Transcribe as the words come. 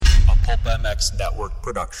Pulp MX Network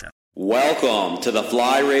production. Welcome to the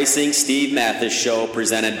Fly Racing Steve Mathis Show,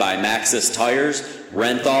 presented by Maxxis Tires,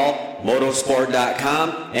 Renthal,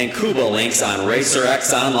 Motorsport.com, and Kuba Links on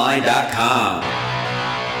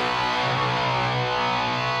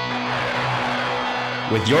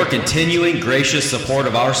RacerXOnline.com. With your continuing gracious support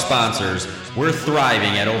of our sponsors, we're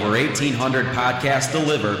thriving at over 1,800 podcasts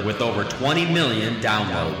delivered with over 20 million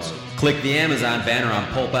downloads. Click the Amazon banner on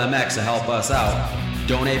Pulp MX to help us out.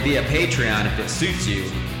 Donate via Patreon if it suits you.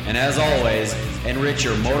 And as always, enrich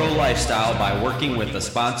your moto lifestyle by working with the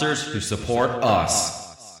sponsors who support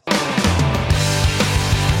us.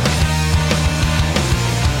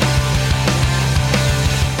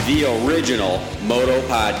 The original Moto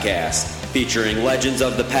Podcast, featuring legends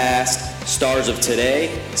of the past, stars of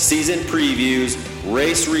today, season previews,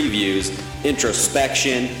 race reviews,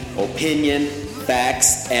 introspection, opinion,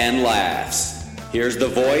 facts, and laughs. Here's the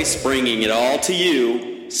voice bringing it all to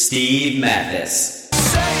you, Steve Mathis.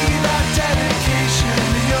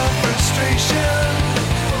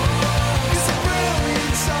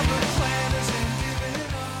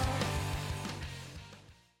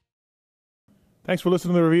 Thanks for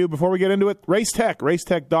listening to the review. Before we get into it,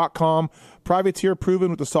 racetech.com. Privateer proven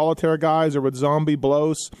with the Solitaire guys or with Zombie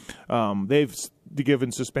Blows. They've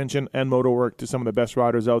given suspension and motor work to some of the best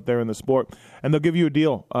riders out there in the sport. And they'll give you a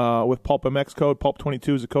deal with Pulp MX code.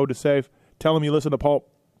 Pulp22 is a code to save. Tell them you listen to Pulp.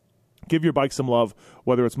 Give your bike some love,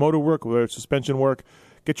 whether it's motor work, whether it's suspension work.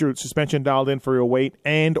 Get your suspension dialed in for your weight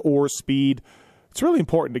and or speed. It's really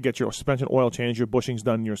important to get your suspension oil changed, your bushings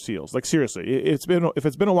done, your seals. Like, seriously, if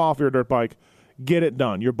it's been a while for your dirt bike, get it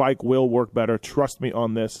done. Your bike will work better. Trust me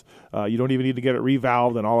on this. You don't even need to get it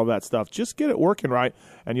revalved and all of that stuff. Just get it working right,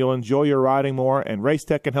 and you'll enjoy your riding more, and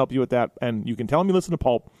Racetech can help you with that. And you can tell them you listen to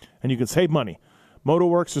Pulp, and you can save money. Motor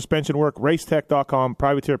work, suspension work, racetech.com,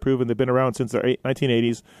 privateer proven. They've been around since the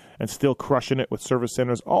 1980s and still crushing it with service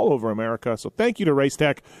centers all over America. So thank you to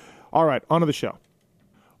Racetech. All right, on to the show.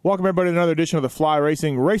 Welcome, everybody, to another edition of the Fly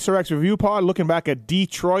Racing Racer X Review Pod, looking back at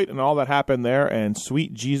Detroit and all that happened there, and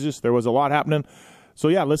sweet Jesus, there was a lot happening. So,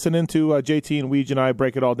 yeah, listen into JT and Weege and I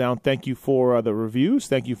break it all down. Thank you for the reviews.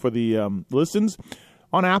 Thank you for the listens.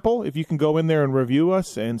 On Apple, if you can go in there and review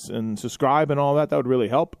us and subscribe and all that, that would really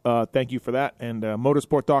help. Thank you for that. And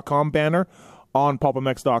motorsport.com banner on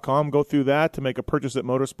pulpmx.com. Go through that to make a purchase at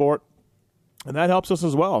Motorsport, and that helps us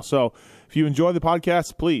as well. So if you enjoy the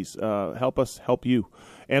podcast, please help us help you.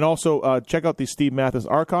 And also, check out the Steve Mathis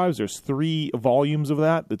archives. There's 3 volumes of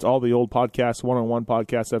that. It's all the old podcasts, one-on-one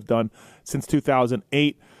podcasts I've done since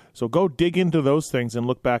 2008. So go dig into those things and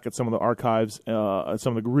look back at some of the archives,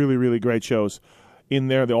 some of the really, really great shows in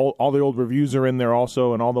there. All the old reviews are in there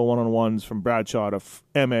also, and all the one-on-ones from Bradshaw to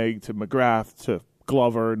Emig to McGrath to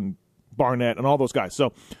Glover and Barnett and all those guys.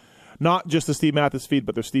 So not just the Steve Mathis feed,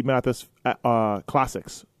 but they're Steve Mathis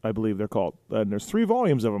Classics, I believe they're called. And there's 3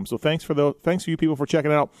 volumes of them. So thanks for you people for checking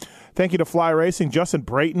it out. Thank you to Fly Racing. Justin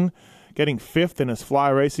Brayton getting 5th in his Fly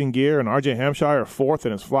Racing gear, and RJ Hampshire 4th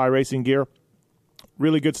in his Fly Racing gear.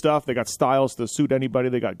 Really good stuff. They got styles to suit anybody.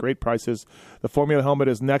 They got great prices. The Formula helmet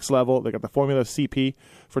is next level. They got the Formula CP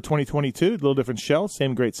for 2022. A little different shell.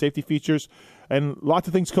 Same great safety features. And lots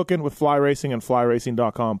of things cooking with Fly Racing and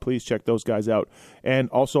flyracing.com. Please check those guys out. And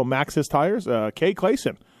also Maxxis Tires. Kay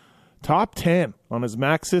Clayson, top 10 on his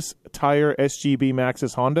Maxxis Tire SGB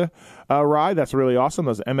Maxxis Honda ride. That's really awesome.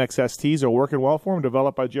 Those MXSTs are working well for him.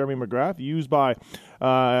 Developed by Jeremy McGrath. Used by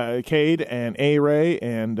Cade and A-Ray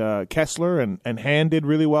and Kessler. And Han did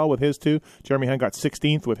really well with his too. Jeremy Han got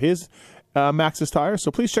 16th with his Maxxis tires.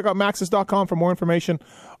 So please check out Maxxis.com for more information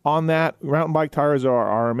on that. Mountain bike tires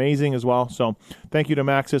are amazing as well. So thank you to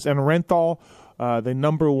Maxxis. And Renthal, the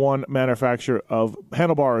 #1 manufacturer of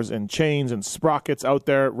handlebars and chains and sprockets out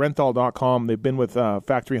there. Renthal.com. They've been with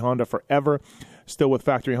Factory Honda forever. Still with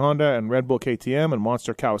Factory Honda and Red Bull KTM and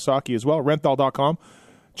Monster Kawasaki as well. Renthal.com.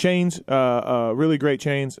 Chains, really great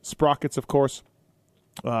chains. Sprockets, of course.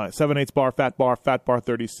 7/8 bar, Fat Bar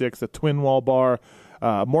 36, a twin wall bar.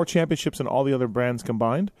 More championships than all the other brands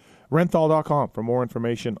combined. Renthal.com for more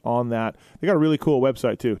information on that. They got a really cool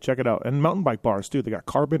website, too. Check it out. And mountain bike bars, too. They got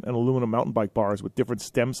carbon and aluminum mountain bike bars with different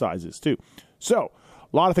stem sizes, too. So,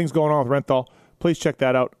 a lot of things going on with Renthal. Please check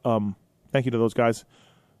that out. Thank you to those guys.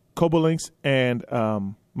 Kobo Links and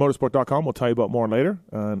Motorsport.com. We'll tell you about more later,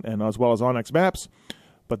 and as well as Onyx Maps.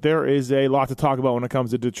 But there is a lot to talk about when it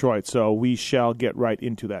comes to Detroit, so we shall get right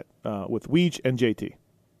into that with Weege and JT.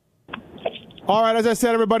 All right, as I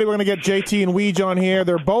said, everybody, we're going to get JT and Weege on here.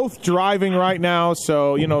 They're both driving right now,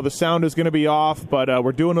 so, the sound is going to be off, but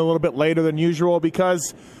we're doing it a little bit later than usual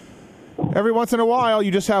because Every once in a while, you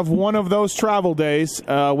just have one of those travel days.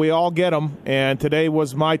 We all get them, and today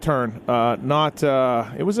was my turn.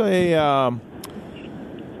 It was a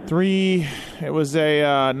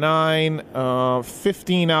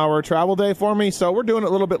 15-hour travel day for me, so we're doing it a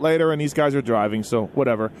little bit later, and these guys are driving, so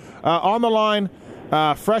whatever. On the line,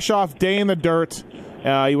 fresh off day in the dirt.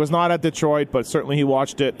 He was not at Detroit, but certainly he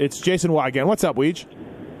watched it. It's Jason Wygant. What's up, Weege?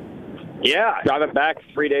 Yeah, driving back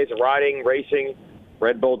 3 days of riding, racing,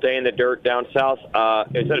 Red Bull Day in the Dirt down south.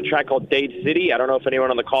 It's at a track called Dade City. I don't know if anyone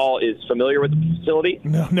on the call is familiar with the facility.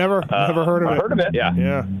 No, never heard of it. Heard of it? Yeah.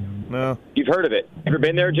 Yeah, no. You've heard of it. Ever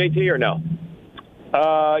been there, JT, or no?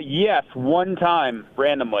 Yes, one time,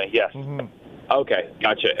 randomly, yes. Mm-hmm. Okay,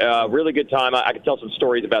 gotcha. Really good time. I can tell some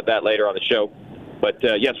stories about that later on the show. But,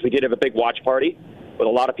 yes, we did have a big watch party with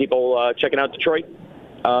a lot of people checking out Detroit,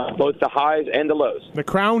 both the highs and the lows. The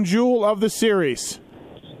crown jewel of the series.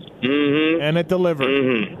 Mm-hmm. And it delivered.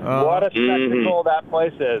 Mm-hmm. What a spectacle that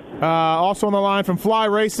place is. Also on the line from Fly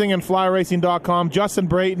Racing and FlyRacing.com, Justin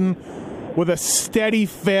Brayton with a steady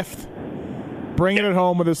fifth, bringing it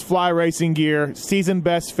home with his Fly Racing gear. Season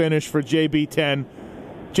best finish for JB10.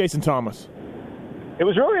 Jason Thomas. It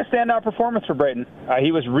was really a standout performance for Brayton.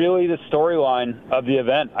 He was really the storyline of the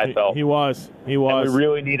event, I felt. He was. And we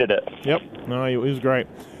really needed it. Yep. No, he was great.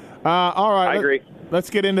 All right. I agree.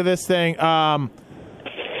 Let's get into this thing.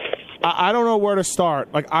 I don't know where to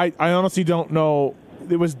start. Like, I honestly don't know.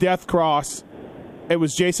 It was Death Cross. It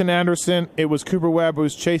was Jason Anderson. It was Cooper Webb. It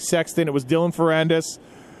was Chase Sexton. It was Dylan Ferrandis.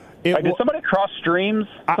 Did somebody cross streams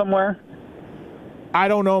somewhere? I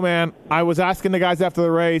don't know, man. I was asking the guys after the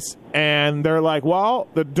race, and they're like, well,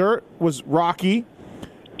 the dirt was rocky,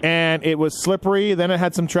 and it was slippery. Then it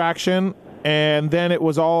had some traction, and then it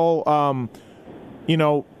was all,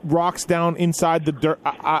 rocks down inside the dirt.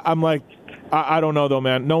 I'm like, I don't know, though,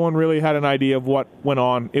 man. No one really had an idea of what went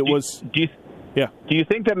on. Do you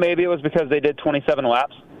think that maybe it was because they did 27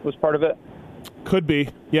 laps was part of it? Could be.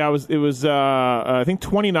 Yeah, it was I think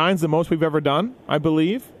 29 is the most we've ever done, I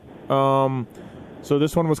believe. So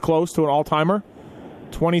this one was close to an all-timer.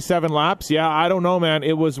 27 laps. Yeah, I don't know, man.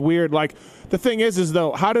 It was weird. Like, the thing is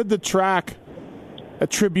though, how did the track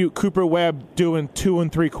attribute Cooper Webb doing 2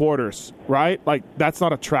 3/4, right? Like, that's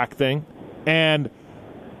not a track thing. And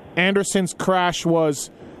Anderson's crash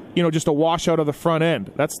was, just a washout of the front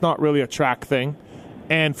end. That's not really a track thing.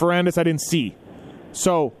 And Ferrandis, I didn't see.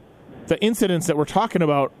 So the incidents that we're talking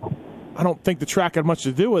about, I don't think the track had much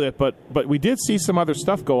to do with it, but we did see some other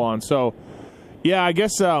stuff go on. So, yeah, I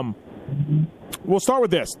guess we'll start with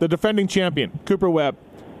this. The defending champion, Cooper Webb.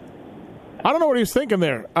 I don't know what he was thinking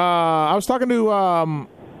there. I was talking to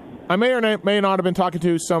I may or may not have been talking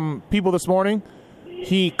to some people this morning.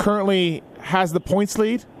 He currently has the points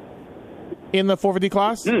lead in the 450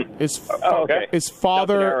 class. Okay. His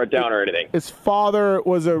father, nothing narrowed down or anything. His father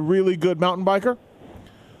was a really good mountain biker.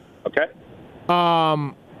 Okay.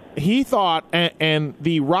 He thought, and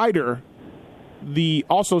the rider,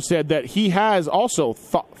 also said that he has also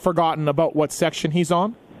forgotten about what section he's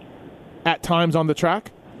on at times on the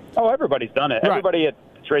track. Oh, everybody's done it. Right. Everybody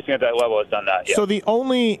that's racing at that level has done that. Yeah. So the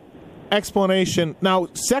only explanation now,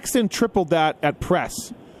 Sexton tripled that at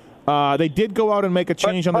press. They did go out and make a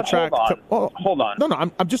change on the track. Hold on.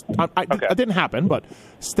 No, it didn't happen. But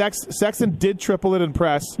Sexton did triple it in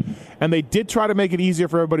press, and they did try to make it easier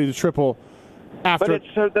for everybody to triple. After,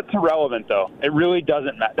 but that's irrelevant, though. It really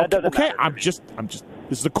doesn't matter. That doesn't matter. I'm just. This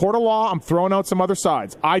is the court of law. I'm throwing out some other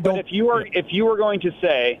sides. But if you were going to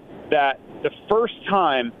say that the first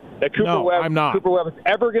time that Cooper Webb was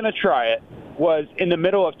ever going to try it was in the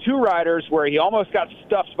middle of two riders where he almost got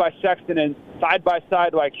stuffed by Sexton and side by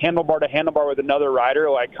side, like handlebar to handlebar with another rider.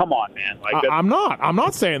 Like, come on, man. Like, I'm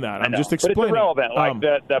not saying that. I'm just explaining. But it's irrelevant. Like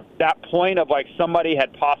that point of like somebody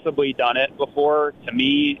had possibly done it before, to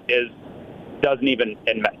me it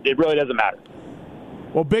really doesn't matter.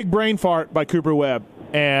 Well, big brain fart by Cooper Webb,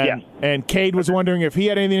 and Cade was wondering if he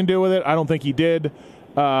had anything to do with it. I don't think he did.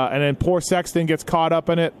 And then poor Sexton gets caught up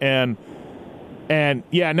in it, and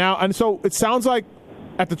so it sounds like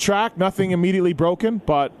at the track nothing immediately broken,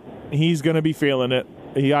 but he's going to be feeling it.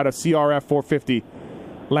 He got a CRF 450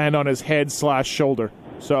 land on his head / shoulder.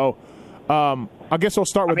 So I guess we'll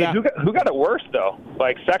start with that. Who got it worse though?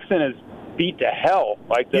 Like Sexton is beat to hell.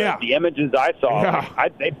 Like the images I saw,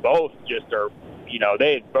 they both just are.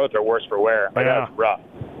 They both are worse for wear. Like, that's rough.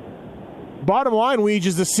 Bottom line, Weege,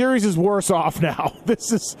 is the series is worse off now.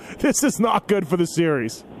 This is not good for the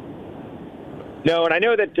series. No, and I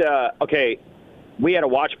know that, we had a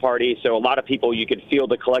watch party, so a lot of people, you could feel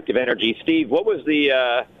the collective energy. Steve, what was the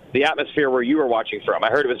atmosphere where you were watching from? I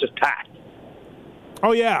heard it was just packed.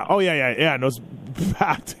 Oh yeah. No, it's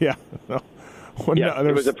packed. Yeah.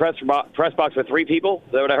 There was a press box with 3 people.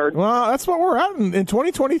 Is that what I heard? Well, that's what we're at in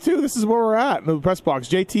 2022. This is where we're at in the press box.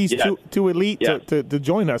 JT's too elite to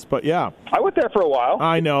join us, but yeah. I went there for a while.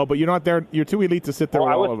 I know, but you're not there. You're too elite to sit there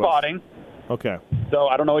with all of us. I was spotting. Okay. So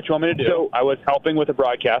I don't know what you want me to do. So, I was helping with the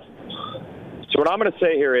broadcast. So what I'm going to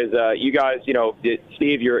say here is, you guys,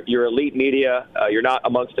 Steve, you're elite media. You're not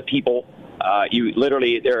amongst the people. You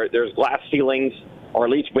literally there's glass ceilings or at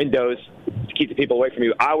least windows to keep the people away from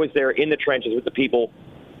you. I was there in the trenches with the people,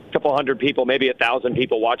 a couple hundred people, maybe 1,000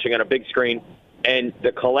 people watching on a big screen, and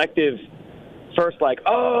the collective first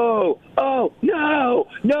no,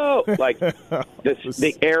 like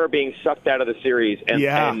the air being sucked out of the series,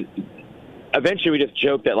 and eventually we just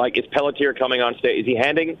joked that, like, is Pelletier coming on stage? Is he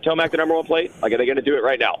handing Tomac the number 1 plate? Like, are they going to do it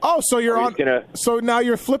right now? Oh, so you're on. So now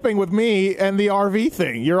you're flipping with me and the RV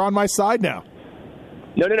thing. You're on my side now.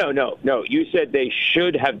 No. You said they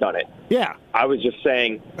should have done it. Yeah. I was just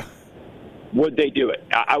saying, would they do it?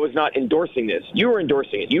 I was not endorsing this. You were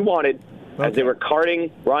endorsing it. You wanted, as they were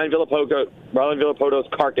carting Ryan Villapoto's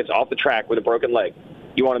carcass off the track with a broken leg,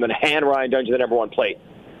 you wanted them to hand Ryan Dungey the number 1 plate.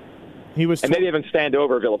 He was, and maybe even stand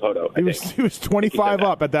over Villapoto. He was 25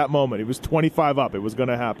 up at that moment. He was 25 up. It was going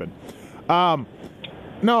to happen. So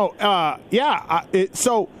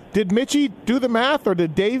did Mitchie do the math, or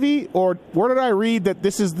did Davey, or where did I read that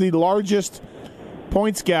this is the largest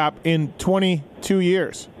points gap in 22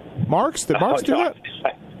 years? Marks? Did Marks do that?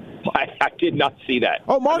 I did not see that.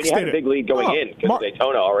 Oh, Marks did it. He had a big lead going in because of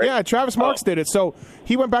Daytona already. Yeah, Travis Marks did it. So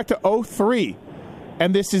he went back to 0-3.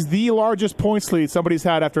 And this is the largest points lead somebody's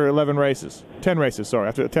had after 10 races,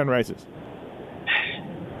 after 10 races.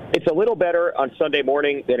 It's a little better on Sunday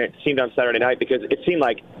morning than it seemed on Saturday night, because it seemed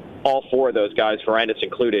like all 4 of those guys, Ferrandis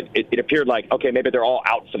included, it appeared like, okay, maybe they're all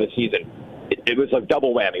out for the season. It was a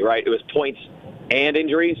double whammy, right? It was points and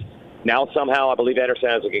injuries. Now somehow I believe Anderson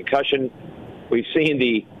has a concussion. We've seen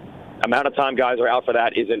the amount of time guys are out for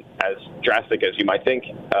that isn't as drastic as you might think.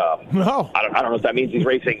 No. I don't know if that means he's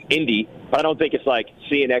racing Indy, but I don't think it's like,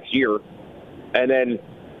 see you next year. And then,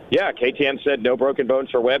 KTM said no broken bones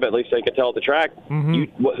for Webb. At least they could tell at the track.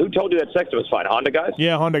 Mm-hmm. Who told you that Sexton was fine? Honda guys?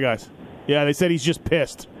 Yeah, Honda guys. Yeah, they said he's just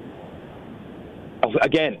pissed.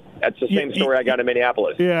 Again, that's the same story I got in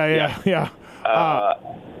Minneapolis. Yeah.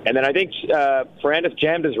 And then I think Ferrandis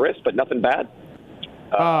jammed his wrist, but nothing bad.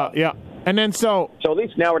 Yeah. And then so at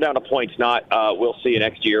least now we're down to points, not we'll see you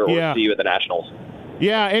next year or see you at the Nationals.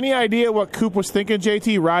 Yeah, any idea what Coop was thinking,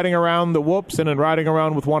 JT, riding around the whoops and then riding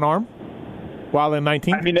around with one arm while in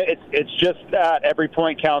 19? I mean, it's just that every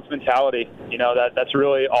point counts mentality. That's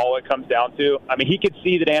really all it comes down to. I mean, he could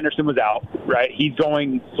see that Anderson was out, right? He's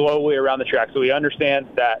going slowly around the track, so he understands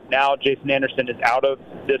that now Jason Anderson is out of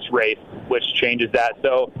this race, which changes that.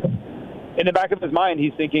 So in the back of his mind,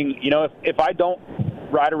 he's thinking, if I don't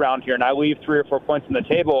ride around here and I leave 3 or 4 points on the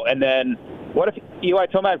table, and then what if Eli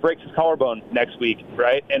Tomac breaks his collarbone next week,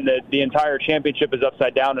 right? And the entire championship is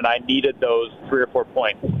upside down, and I needed those 3 or 4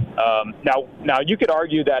 points. Now you could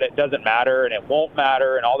argue that it doesn't matter and it won't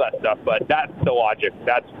matter and all that stuff, but that's the logic.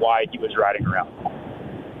 That's why he was riding around.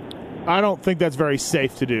 I don't think that's very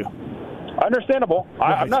safe to do. Understandable.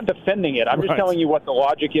 Right. I'm not defending it. I'm just telling you what the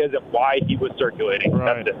logic is and why he was circulating.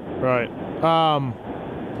 Right. That's it. Right.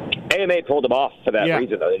 AMA pulled him off for that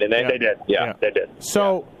reason, though, didn't they? They did. Yeah, they did.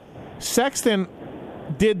 So Sexton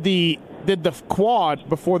did the quad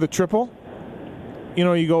before the triple. You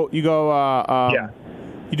do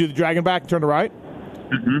the dragon back and turn to right.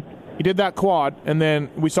 Mm-hmm. He did that quad, and then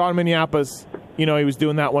we saw in Minneapolis, he was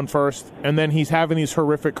doing that one first, and then he's having these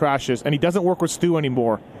horrific crashes, and he doesn't work with Stu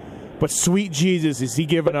anymore. But sweet Jesus, is he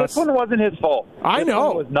giving us... This one wasn't his fault. I know. This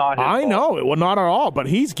one was not his fault. I know. It was not at all, but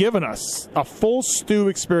he's given us a full Stu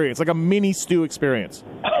experience, like a mini Stu experience.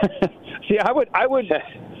 See, I would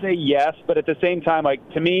say yes, but at the same time, like,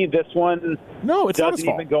 to me, this one doesn't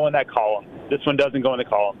even go in that column. This one doesn't go in the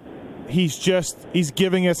column. He's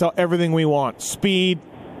giving us everything we want. Speed,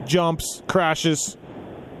 jumps, crashes.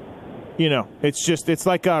 It's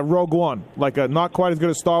like Rogue One. Like not quite as good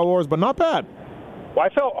as Star Wars, but not bad. Well, I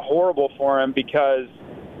felt horrible for him because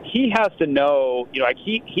he has to know,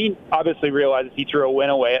 he obviously realizes he threw a win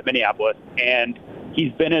away at Minneapolis, and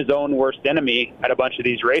he's been his own worst enemy at a bunch of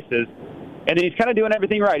these races. And then he's kind of doing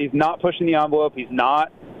everything right. He's not pushing the envelope. He's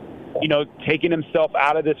not, taking himself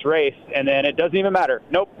out of this race. And then it doesn't even matter.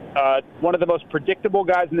 Nope. One of the most predictable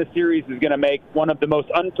guys in this series is going to make one of the most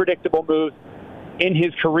unpredictable moves in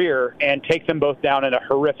his career and take them both down in a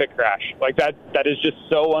horrific crash. Like that is just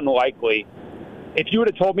so unlikely. If you would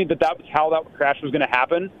have told me that was how that crash was going to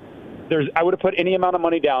happen, I would have put any amount of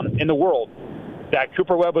money down in the world that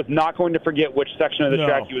Cooper Webb was not going to forget which section of the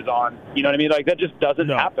track he was on. You know what I mean? Like, that just doesn't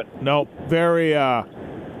happen. No, very odd.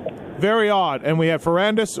 And we have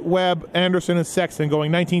Ferrandis, Webb, Anderson, and Sexton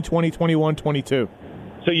going 19, 20, 21, 22.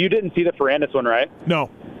 So you didn't see the Ferrandis one, right? No.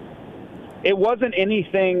 It wasn't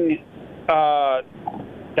anything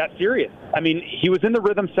that serious. I mean, he was in the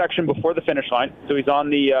rhythm section before the finish line, so he's on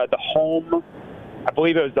the home, I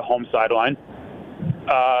believe it was the home sideline,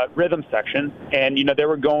 rhythm section. And, you know, they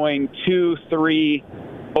were going 2, 3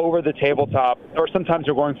 over the tabletop, or sometimes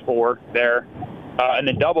they're going 4 there, and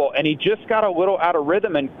then double. And he just got a little out of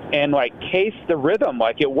rhythm and like, cased the rhythm.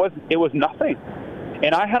 Like, it was nothing.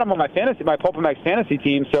 And I had him on my PulpMX fantasy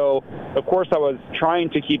team, so of course I was trying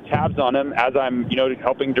to keep tabs on him as I'm, you know,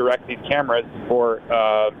 helping direct these cameras for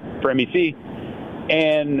MEC.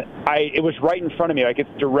 And it was right in front of me, like it's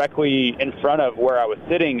directly in front of where I was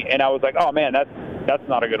sitting, and I was like, oh man, that's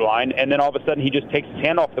not a good line. And then all of a sudden he just takes his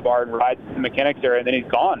hand off the bar and rides the mechanics area, and then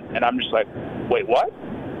he's gone. And I'm just like, wait, what?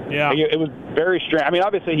 Yeah. Like, it was very strange. I mean,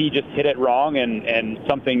 obviously he just hit it wrong and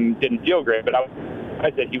something didn't feel great, but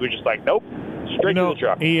I said he was just like, nope. Straight to the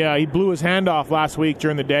truck. He blew his hand off last week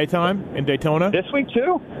during the daytime in Daytona. This week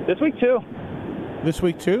too. This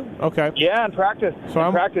week too? Okay. Yeah, in practice.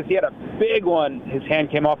 Practice, he had a big one. His hand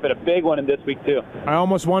came off at a big one in this week too. I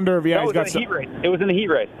almost wonder if he's got heat race. It was in the heat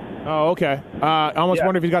race. Oh, okay. I almost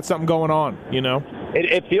wonder if he's got something going on. You know.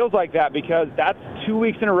 It feels like that because that's 2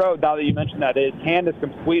 weeks in a row. Now that you mentioned that, his hand has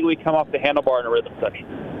completely come off the handlebar in a rhythm section.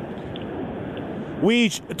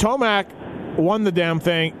 Tomac won the damn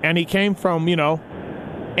thing, and he came from,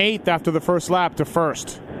 8th after the first lap to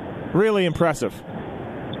 1st. Really impressive.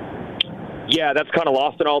 Yeah, that's kind of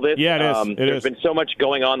lost in all this. Yeah, it is. There's been so much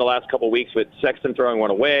going on the last couple of weeks with Sexton throwing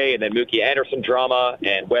one away, and then Mookie Anderson drama,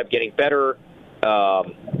 and Webb getting better,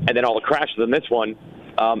 and then all the crashes in this one.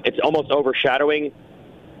 It's almost overshadowing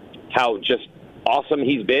how just awesome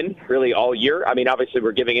he's been, really, all year. I mean, obviously,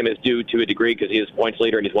 we're giving him his due to a degree because he is points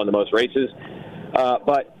leader and he's won the most races.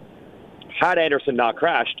 But had Anderson not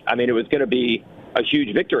crashed, I mean, it was going to be a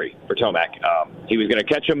huge victory for Tomac. He was going to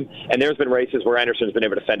catch him, and there's been races where Anderson's been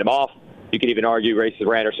able to fend him off. You could even argue races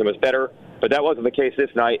where Anderson was better, but that wasn't the case this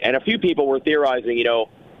night. And a few people were theorizing,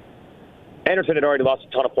 Anderson had already lost a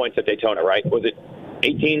ton of points at Daytona, right? Was it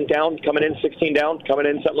 18 down, coming in, 16 down, coming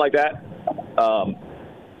in, something like that?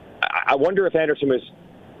 I wonder if Anderson was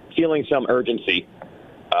feeling some urgency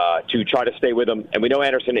to try to stay with him, and we know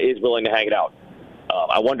Anderson is willing to hang it out.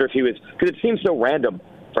 I wonder if he was, because it seems so random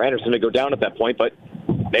for Anderson to go down at that point, but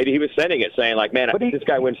maybe he was sending it, saying, like, man, this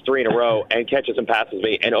guy wins 3 in a row and catches and passes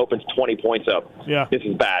me and opens 20 points up. Yeah. This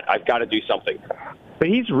is bad. I've got to do something. But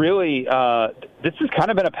he's really this has kind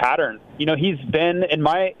of been a pattern. He's been, in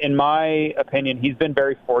my opinion, he's been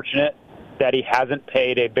very fortunate that he hasn't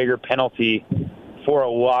paid a bigger penalty for a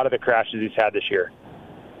lot of the crashes he's had this year.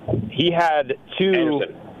 He had two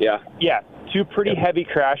pretty heavy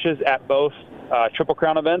crashes at both Triple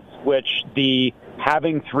Crown events, which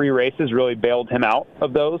having 3 races really bailed him out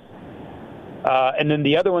of those. And then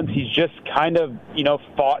the other ones, he's just kind of,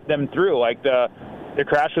 fought them through, like the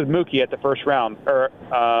crash with Mookie at the first round, or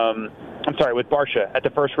with Barcia at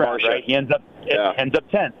the first round, right? He ends up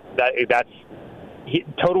 10th. That's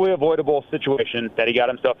totally avoidable situation that he got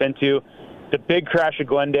himself into. The big crash at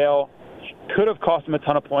Glendale could have cost him a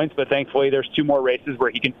ton of points, but thankfully there's 2 more races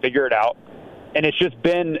where he can figure it out. And it's just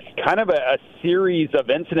been kind of a series of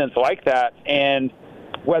incidents like that. And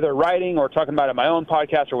whether writing or talking about it in my own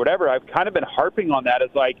podcast or whatever, I've kind of been harping on that as,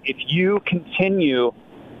 like, if you continue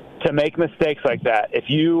to make mistakes like that, if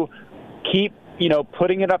you keep,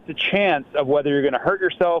 putting it up to chance of whether you're going to hurt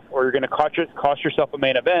yourself or you're going to cost yourself a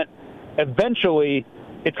main event, eventually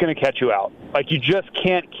it's going to catch you out. Like, you just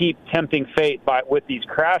can't keep tempting fate with these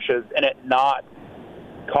crashes and it not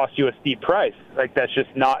cost you a steep price. Like, that's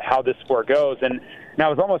just not how this sport goes. And I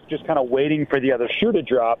was almost just kind of waiting for the other shoe to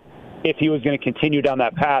drop if he was going to continue down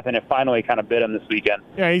that path, and it finally kind of bit him this weekend.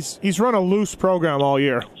 Yeah, he's run a loose program all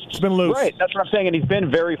year. It's been loose. Right, that's what I'm saying, and he's been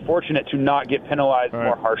very fortunate to not get penalized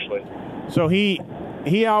more harshly. So he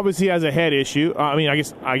obviously has a head issue. I mean,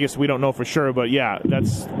 I guess we don't know for sure, but yeah,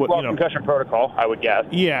 that's what concussion protocol, I would guess.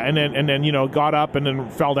 Yeah, and then got up and then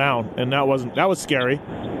fell down, and that was scary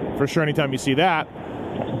for sure. Anytime you see that.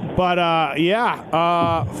 But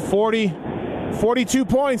 42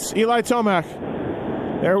 points, Eli Tomac.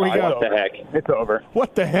 There we go. What the heck? It's over.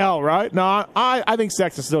 What the hell, right? No, I think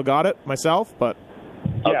Sexton still got it myself, but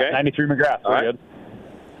okay. 93 McGrath. All right. Good.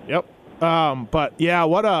 Yep. But yeah,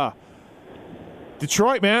 what a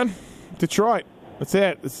Detroit, man. Detroit. That's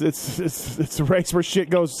it. It's a race where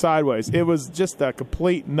shit goes sideways. It was just a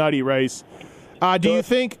complete nutty race. Do we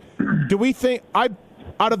think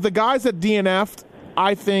out of the guys that DNF'd,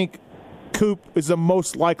 I think Coop is the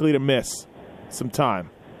most likely to miss some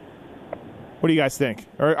time. What do you guys think?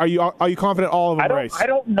 Or are you confident all of them race? I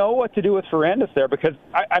don't know what to do with Ferrandis there because,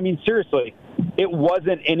 I mean, seriously, it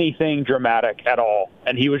wasn't anything dramatic at all.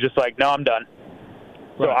 And he was just like, no, I'm done.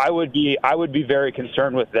 Right. So I would be very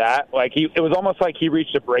concerned with that. Like it was almost like he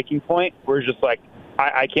reached a breaking point where he's just like,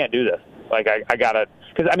 I can't do this. Like I gotta,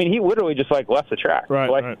 because I mean he literally just like left the track. Right.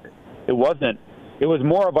 So, like, right. It was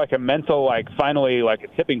more of like a mental like finally like a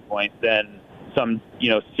tipping point than some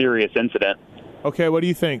serious incident. Okay, what do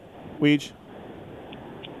you think, Weege?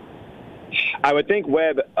 I would think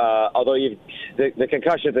Webb, although the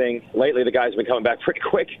concussion thing lately, the guy's been coming back pretty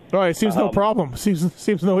quick. All right, seems no problem.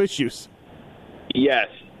 Seems no issues. Yes,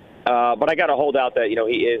 but I got to hold out that he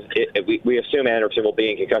is. We assume Anderson will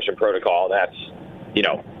be in concussion protocol. That's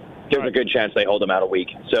there's a good chance they hold him out a week.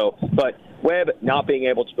 So, but Webb not being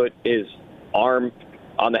able to put his arm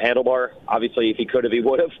on the handlebar, obviously, if he could have, he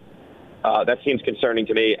would have. That seems concerning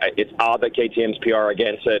to me. It's odd that KTM's PR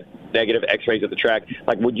again said negative X-rays of the track.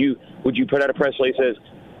 Like, would you put out a press release that says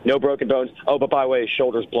no broken bones? Oh, but by the way, his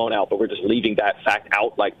shoulder's blown out, but we're just leaving that fact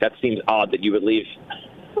out. Like, that seems odd that you would leave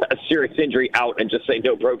a serious injury out and just say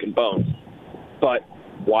no broken bones. But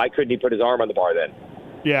why couldn't he put his arm on the bar then?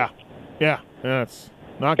 Yeah, it's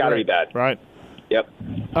not gotta great. Be bad, right? Yep.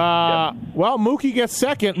 Well, Mookie gets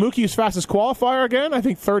second. Mookie's fastest qualifier again. I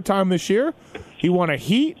think third time this year. He won a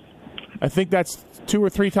heat. I think that's 2 or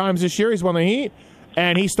 3 times this year he's won the heat,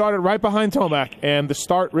 and he started right behind Tomac, and the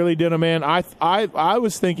start really did him in. I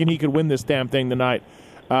was thinking he could win this damn thing tonight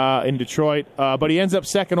in Detroit, but he ends up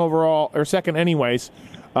second overall, or second anyways.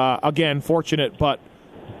 Again, fortunate, but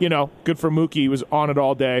good for Mookie. He was on it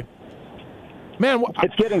all day. Man,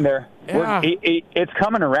 it's getting there. Yeah. It's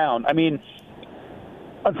coming around. I mean,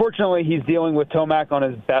 unfortunately, he's dealing with Tomac on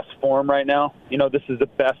his best form right now. This is the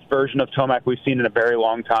best version of Tomac we've seen in a very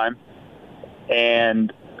long time.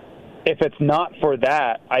 And if it's not for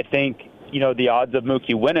that, I think, the odds of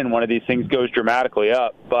Mookie winning one of these things goes dramatically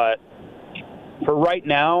up. But for right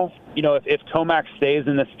now, if Tomac stays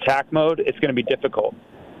in this attack mode, it's going to be difficult.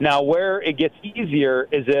 Now, where it gets easier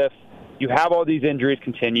is if you have all these injuries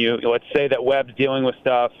continue. Let's say that Webb's dealing with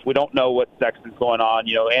stuff. We don't know what Sexton's going on.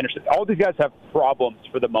 Anderson, all these guys have problems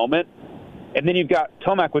for the moment. And then you've got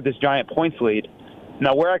Tomac with this giant points lead.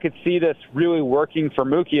 Now, where I could see this really working for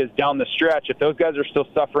Mookie is down the stretch. If those guys are still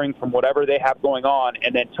suffering from whatever they have going on,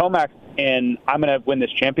 and then Tomac in I'm going to win this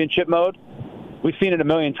championship mode, we've seen it a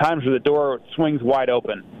million times where the door swings wide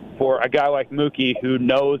open for a guy like Mookie who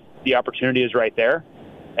knows the opportunity is right there,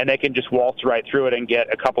 and they can just waltz right through it and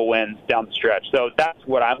get a couple wins down the stretch. So that's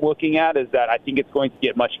what I'm looking at, is that I think it's going to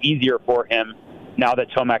get much easier for him now that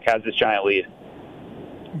Tomac has this giant lead.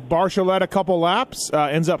 Barcia led a couple laps,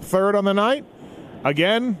 ends up third on the night.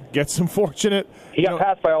 Again, gets some fortunate. He got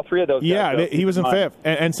passed by all 3 of those guys. Yeah, he was in fifth.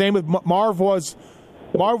 And same with Marv was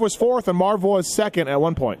fourth and Marv was second at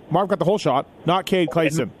one point. Marv got the whole shot, not Cade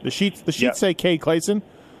Clayson. The sheets say Cade Clayson.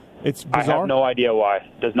 It's bizarre. I have no idea why.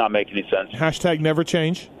 Does not make any sense. Hashtag never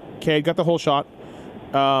change. Cade got the whole shot.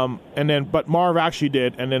 But Marv actually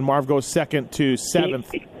did, and then Marv goes second to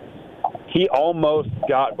seventh. He almost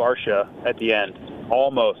got Barcia at the end.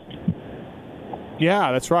 Almost.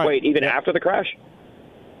 Yeah, that's right. Wait, even after the crash?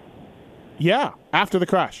 Yeah, after the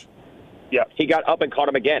crash. Yeah. He got up and caught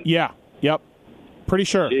him again. Yeah, yep. Pretty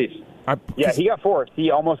sure. Jeez. He got fourth. He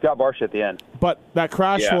almost got Barcia at the end. But that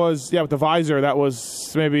crash was, with the visor, that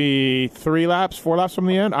was maybe 4 laps from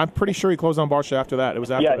the end. I'm pretty sure he closed on Barcia after that. It was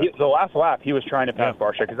after that. The last lap, he was trying to pass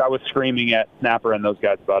Barcia because I was screaming at Snapper and those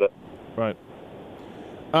guys about it. Right.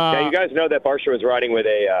 Now, you guys know that Barcia was riding with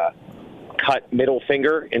a cut middle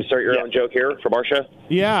finger. Insert your own joke here for Barcia.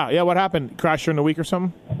 Yeah. What happened? Crashed during the week or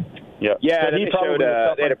something? Yeah. They showed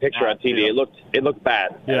they had a picture on TV. It looked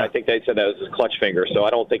bad, and I think they said that was his clutch finger. So I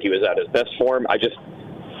don't think he was at his best form.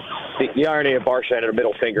 The irony of Barcia and a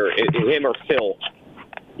middle finger, him or Phil.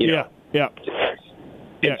 Yeah.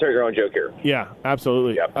 Insert your own joke here. Yeah,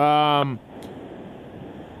 absolutely. Yep.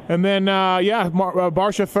 And then,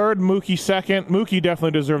 Barcia third, Mookie second. Mookie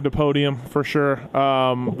definitely deserved a podium for sure.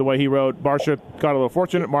 The way he rode, Barcia got a little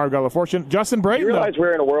fortunate. Marv got a little fortunate. Justin Brayton. You realize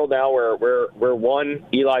we're in a world now where we're one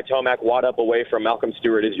Eli Tomac watt up away from Malcolm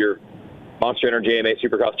Stewart as your Monster Energy AMA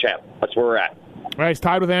Supercross champ. That's where we're at. Right, he's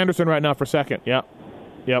tied with Anderson right now for second. Yep.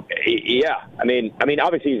 Yeah. I mean,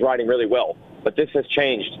 obviously he's riding really well, but this has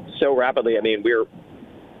changed so rapidly. I mean, we're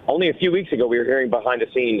only a few weeks ago we were hearing behind the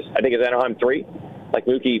scenes. I think it's Anaheim 3. Like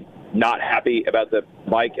Mookie not happy about the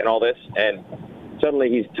bike and all this, and suddenly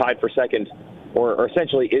he's tied for second, or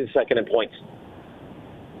essentially is second in points.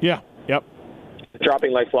 Yeah, yep.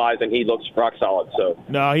 dropping like flies, and he looks rock solid. So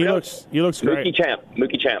no, he looks great.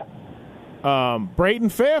 Mookie champ. Brayton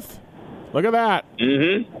 5th. Look at that.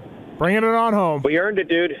 Mm-hmm. Bringing it on home. We earned it,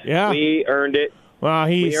 dude. Yeah, we earned it. Well,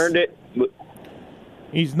 we earned it.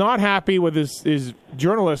 He's not happy with his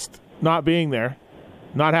journalist not being there.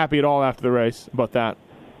 Not happy at all after the race about that.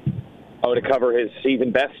 Oh, to cover his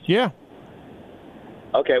season best? Yeah.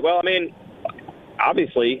 Okay, well, I mean,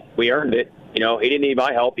 obviously, we earned it. You know, he didn't need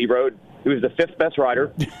my help. He was the 5th best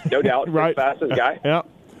rider, no doubt. Right. Fastest guy. Yeah.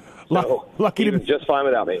 So lucky he to was just fine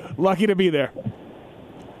without me. Lucky to be there.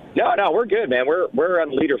 No, we're good, man. We're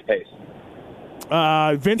on leader's pace.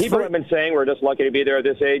 Vince People have been saying we're just lucky to be there at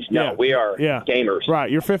this age. No, we are gamers.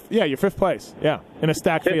 Right, you're 5th. Yeah, you're 5th place. Yeah, in a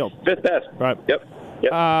stacked field. 5th best. Right.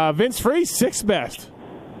 Yep. Vince Freeze 6th best.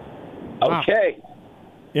 Okay. Wow.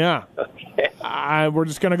 Yeah. Okay. We're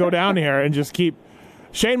just going to go down here and just keep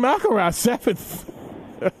Shane McElrath 7th.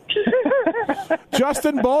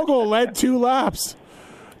 Justin Bogle led 2 laps.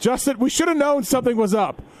 Justin, we should have known something was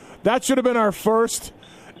up. That should have been our first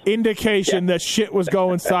indication that shit was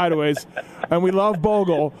going sideways. And we love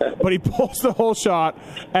Bogle, but he pulls the whole shot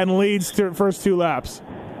and leads to the first 2 laps.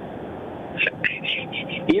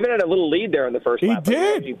 Even had a little lead there in the first lap. He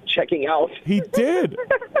did. Checking out. He did.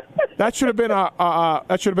 That should have been our.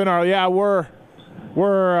 That should have been our. Yeah, we're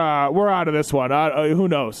out of this one. Who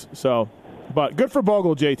knows? So, but good for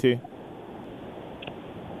Bogle, JT.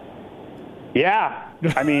 Yeah,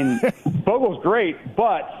 I mean, Bogle's great,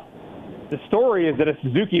 but the story is that a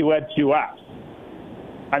Suzuki led 2 laps.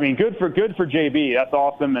 I mean, good for JB. That's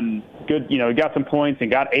awesome, and good. You know, he got some points and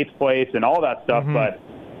got 8th place and all that stuff. Mm-hmm. But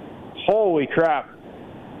holy crap!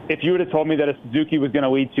 If you would have told me that a Suzuki was going to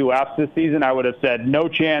lead 2 laps this season, I would have said no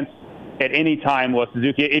chance at any time will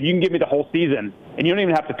Suzuki. If you can give me the whole season, and you don't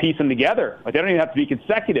even have to piece them together, like they don't even have to be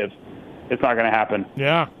consecutive, it's not going to happen.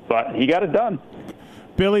 Yeah, but he got it done.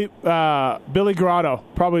 Billy Grotto,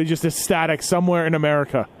 probably just ecstatic somewhere in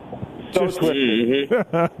America. So twisted.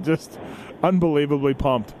 Just unbelievably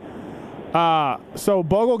pumped. So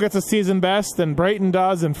Bogle gets a season best, and Brayton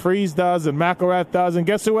does, and Freeze does, and McElrath does, and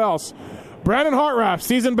guess who else? Brandon Hartranft,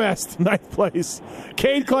 season best, 9th place.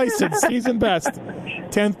 Cade Clason, season best,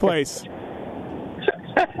 10th place.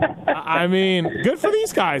 I mean, good for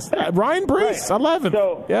these guys. Ryan Brees, 11th.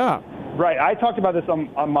 So, yeah. Right. I talked about this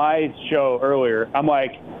on my show earlier. I'm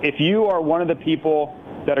like, if you are one of the people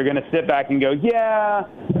that are going to sit back and go, yeah,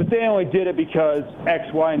 but they only did it because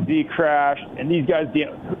X, Y, and Z crashed, and these guys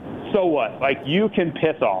didn't. So what? Like, you can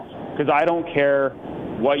piss off, because I don't care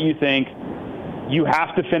what you think. You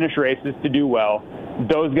have to finish races to do well.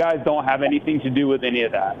 Those guys don't have anything to do with any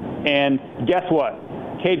of that. And guess what?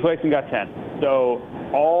 Cade Clason got 10. So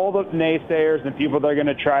all the naysayers and people that are going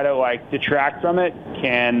to try to, like, detract from it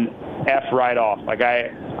can F right off. Like, I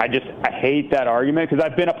hate that argument, because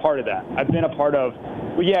I've been a part of that. I've been a part of,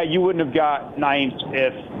 well, yeah, you wouldn't have got 9th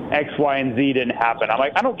if X, Y, and Z didn't happen. I'm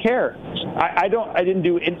like, I don't care. I didn't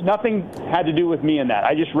do it. Nothing had to do with me in that.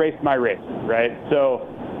 I just raced my race, right? So,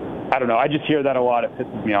 I don't know. I just hear that a lot. It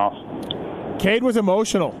pisses me off. Cade was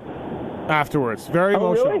emotional afterwards. Very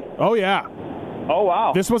emotional. Really? Oh, yeah. Oh,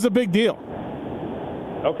 wow. This was a big deal.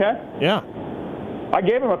 Okay. Yeah. I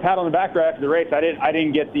gave him a pat on the back right after the race. I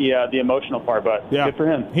didn't get the emotional part, but good for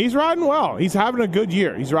him. He's riding well. He's having a good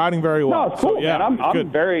year. He's riding very well. No, it's cool, man. I'm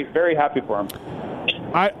very, very happy for him.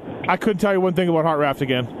 I couldn't tell you one thing about Hartranft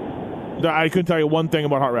again. I couldn't tell you one thing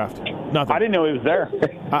about Hartranft. Nothing. I didn't know he was there.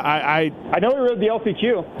 I know he rode the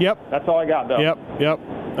LCQ. Yep. That's all I got, though. Yep.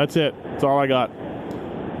 That's it. That's all I got.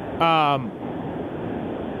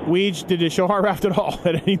 Weege, did it show Hartranft at all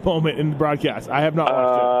at any moment in the broadcast? I have not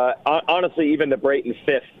watched it. Honestly, even the Brayton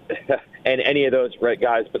 5th and any of those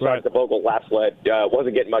guys besides the Bogle lap sled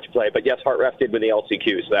wasn't getting much play. But yes, Hartranft did win the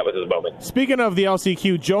LCQ, so that was his moment. Speaking of the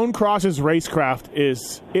LCQ, Joan Cross's racecraft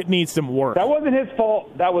it needs some work. That wasn't his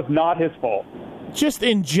fault. That was not his fault. Just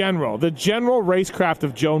in general, the general racecraft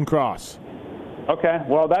of Joan Cross. Okay,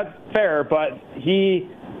 well, that's fair, but he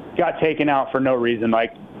got taken out for no reason.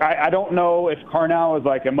 Like, I don't know if Carnell is,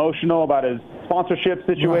 like, emotional about his sponsorship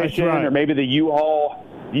situation, right. Or maybe the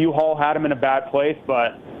U-Haul had him in a bad place,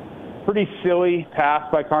 but pretty silly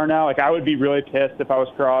pass by Carnell. Like, I would be really pissed if I was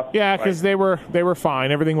Cross. Yeah, because they were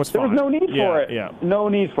fine. Everything was fine. There was no need for it. Yeah. No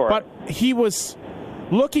need for it. But he was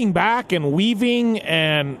looking back and weaving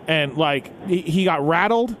and like, he got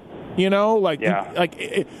rattled, you know? Like,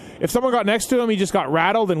 if someone got next to him, he just got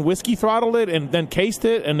rattled and whiskey throttled it and then cased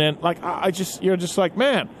it. And then, like, you're just like,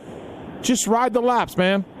 man, just ride the laps,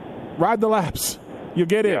 man. Ride the laps. You'll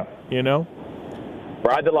get in, you know?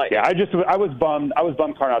 Ride the light. Yeah, I was bummed. I was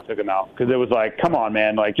bummed Carnell took him out, because it was like, come on,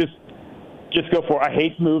 man. Like, just just go for it. I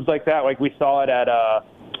hate moves like that. Like we saw it at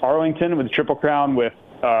Arlington with the Triple Crown with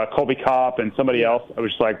Colby Kopp and somebody else. I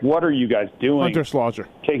was just like, what are you guys doing? Hunter Slaughter.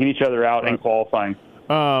 Taking each other out and qualifying.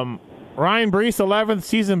 Ryan Brees, 11th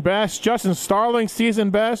season best. Justin Starling, season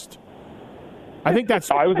best. I think that's...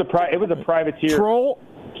 it was a privateer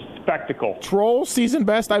spectacle. Troll, season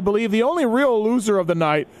best, I believe. The only real loser of the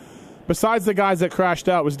night, besides the guys that crashed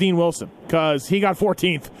out, was Dean Wilson, because he got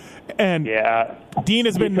 14th. And Dean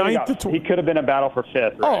has been 9th to 12th. He could have been a battle for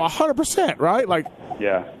 5th. Right? Oh, 100%, right? Like,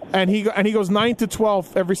 yeah. And he goes 9th to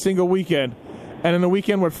 12th every single weekend. And in the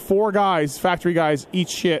weekend where 4 guys, factory guys, eat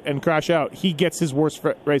shit and crash out, he gets his worst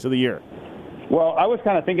race of the year. Well, I was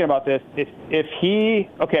kind of thinking about this. If he,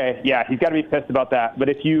 he's got to be pissed about that. But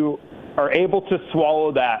if you are able to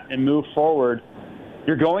swallow that and move forward,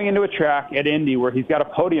 you're going into a track at Indy where he's got a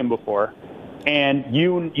podium before, and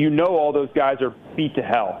you know all those guys are beat to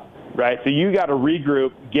hell, right? So you got to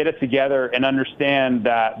regroup, get it together, and understand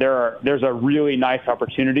that there's a really nice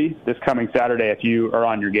opportunity this coming Saturday if you are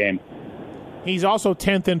on your game. He's also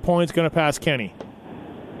 10th in points, going to pass Kenny.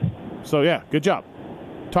 So, yeah, good job.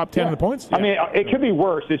 Top 10 in the points? Yeah. I mean, it could be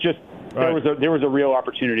worse. It's just there was a real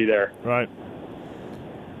opportunity there. Right.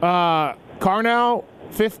 Carnell,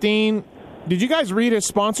 15. Did you guys read his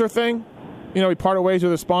sponsor thing? You know, he parted ways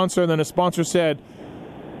with a sponsor, and then his sponsor said,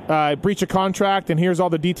 breach a contract, and here's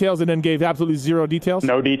all the details, and then gave absolutely zero details?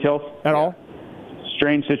 No details. At all?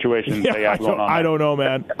 Strange situation they got going on. I don't know,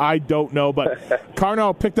 man. I don't know, but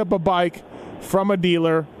Carnell picked up a bike from a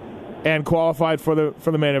dealer and qualified for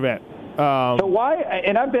the main event. So why?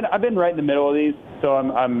 And I've been right in the middle of these, so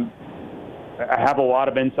I have a lot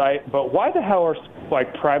of insight. But why the hell are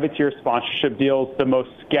like privateer sponsorship deals the most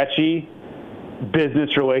sketchy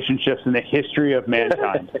business relationships in the history of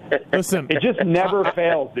mankind? Listen, it just never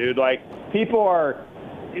fails, dude. Like people are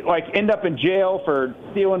like end up in jail for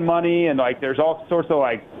stealing money, and like there's all sorts of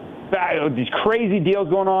like these crazy deals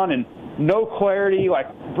going on, and no clarity,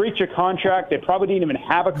 like breach a contract. They probably didn't even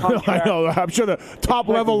have a contract. I know. I'm sure the top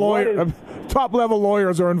level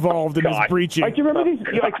lawyers are involved in this breaching. Like, you remember these?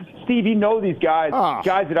 Like, Steve, you know these guys,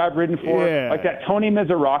 guys that I've ridden for, like that Tony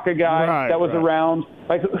Mizuraka guy that was around.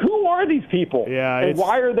 Like, who are these people? Yeah, and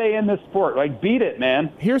why are they in this sport? Like, beat it,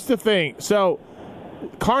 man. Here's the thing. So,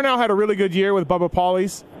 Carnell had a really good year with Bubba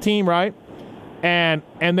Pauly's team, right? And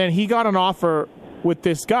then he got an offer with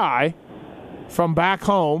this guy from back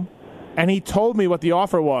home. And he told me what the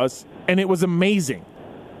offer was, and it was amazing.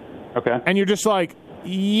 Okay. And you're just like,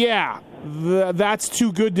 yeah, that's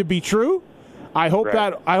too good to be true. I hope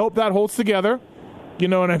that holds together. You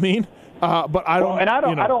know what I mean? But I don't. And I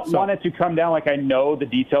don't want it to come down like I know the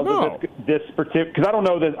details of this particular, because I don't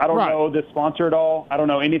know this. I don't know this sponsor at all. I don't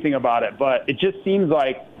know anything about it. But it just seems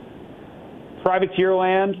like privateer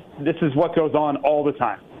land. This is what goes on all the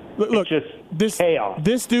time. Look, it's just chaos.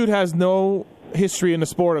 This dude has no history in the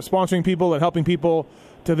sport of sponsoring people and helping people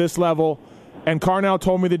to this level, and Carnell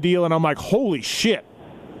told me the deal, and I'm like, holy shit.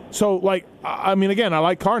 So, like, I mean, again, I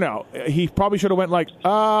like Carnell. He probably should have went like,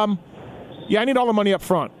 I need all the money up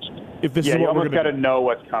front. If this is what we're going to do. You almost got to know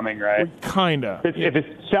what's coming, right? Kinda. If it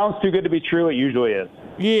sounds too good to be true, it usually is.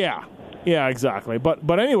 Yeah, exactly.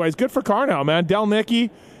 But anyways, good for Carnell, man. Del Nicky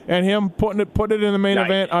and him putting it in the main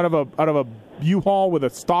event out of a U-Haul with a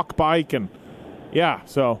stock bike, and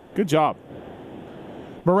so good job.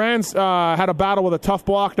 Moran's had a battle with a tough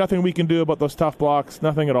block. Nothing we can do about those tough blocks.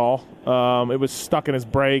 Nothing at all. It was stuck in his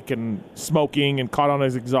brake and smoking and caught on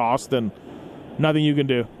his exhaust, and nothing you can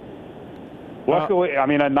do. Luckily, I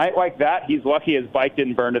mean, a night like that, he's lucky his bike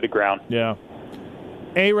didn't burn to the ground. Yeah.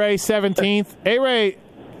 A-Ray, 17th. A-Ray,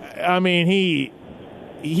 I mean, he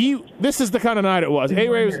this is the kind of night it was.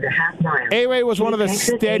 A-Ray was one of the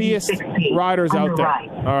steadiest riders out there.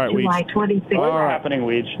 All right, Weege. What is happening,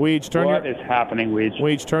 Weege? What is happening, Weege?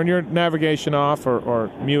 Weege, turn your navigation off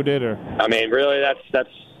or mute it. Or I mean, really,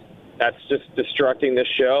 that's just destructing this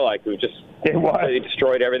show. Like, we just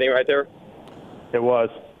destroyed everything right there. It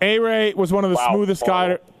was. A-Ray was one of the smoothest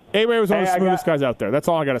guys. A-Ray was one of the smoothest guys out there. That's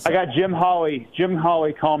all I got to say. I got Jim Hawley. Jim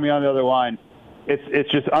Hawley called me on the other line.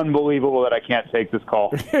 It's just unbelievable that I can't take this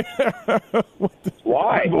call.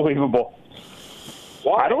 Why? Unbelievable.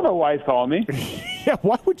 Why? I don't know why he's calling me. Yeah,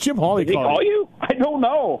 why would Jim Hawley call you? I don't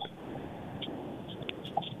know.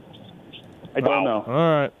 I don't know.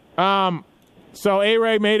 All right. So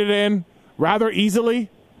A-Ray made it in rather easily,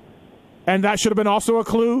 and that should have been also a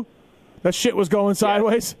clue. That shit was going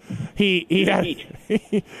sideways. He had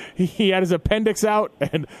his appendix out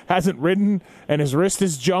and hasn't ridden, and his wrist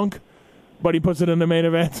is junk, but he puts it in the main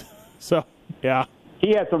event. So, yeah.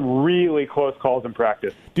 He had some really close calls in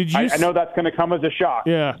practice. I know that's going to come as a shock.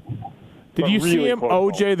 Yeah. Did you see him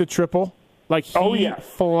OJ the triple Like, he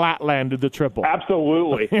flatlanded the triple.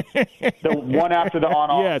 Absolutely. The one after the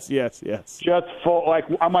on-off. Yes. Just full. Like,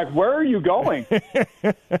 I'm like, where are you going?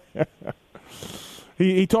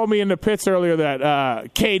 He told me in the pits earlier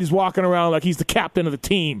that Cade is walking around like he's the captain of the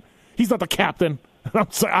team. He's not the captain. I'm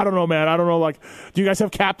like, I don't know, man. I don't know. Like, do you guys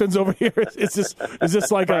have captains over here? Is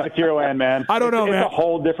this like a Privateer man? I don't know, man. It's a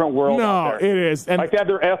whole different world. No, it is. And like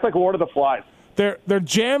that's like Lord of the Flies. They're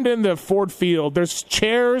jammed in the Ford Field. There's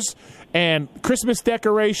chairs and Christmas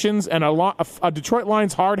decorations and a Detroit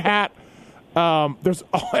Lions hard hat. There's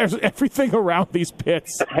everything around these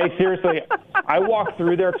pits. Hey, seriously, I walked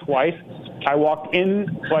through there twice. I walked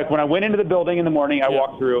in, like when I went into the building in the morning, I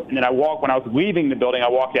walked through, and then when I was leaving the building, I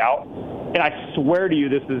walked out. And I swear to you,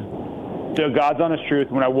 this is the God's honest truth.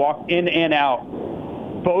 When I walked in and out,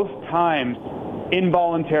 both times,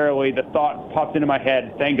 involuntarily, the thought popped into my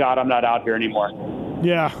head, thank God I'm not out here anymore.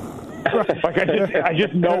 Yeah. Like I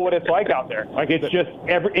just know what it's like out there. Like it's just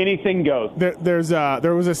anything goes. There was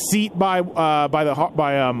a seat by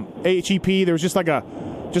HEP. There was just like a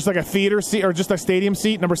theater seat or just a stadium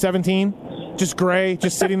seat, number 17, just gray,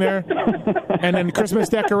 just sitting there. And then Christmas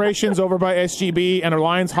decorations over by SGB and a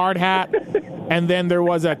Lions hard hat. And then there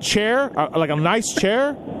was a chair, like a nice chair,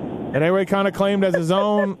 and everybody kind of claimed as his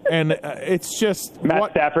own. And it's just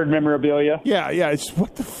Matt Stafford memorabilia. Yeah. It's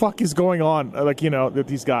what the fuck is going on? Like, with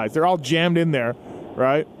these guys, they're all jammed in there,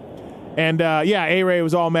 right? And A-Ray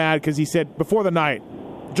was all mad because he said before the night,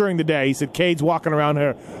 during the day, he said Cade's walking around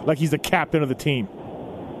here like he's the captain of the team.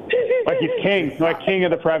 Like he's king, like king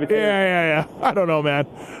of the privateer. Yeah. I don't know, man.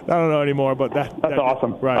 I don't know anymore, but that's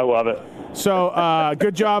awesome. Right. I love it. So,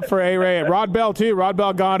 good job for A-Ray. Rod Bell, too. Rod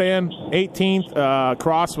Bell got in 18th.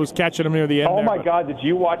 Cross was catching him near the end. Oh, my God. Did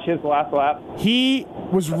you watch his last lap? He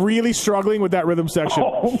was really struggling with that rhythm section.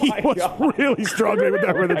 Really struggling with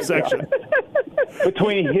that rhythm section.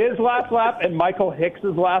 Between his last lap and Michael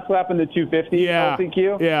Hicks's last lap in the 250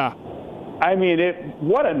 LCQ? Yeah. I mean,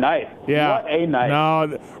 what a night. Yeah. What a night.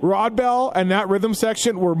 No, Rod Bell and that rhythm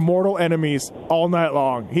section were mortal enemies all night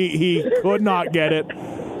long. He could not get it.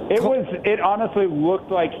 It honestly looked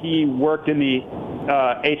like he worked in the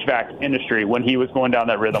HVAC industry when he was going down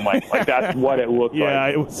that rhythm lane. Like, that's what it looked like. Yeah,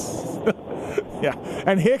 it was. Yeah,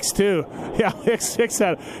 and Hicks, too. Yeah,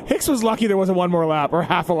 Hicks was lucky there wasn't one more lap or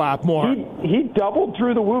half a lap more. He doubled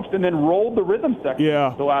through the whoops and then rolled the rhythm section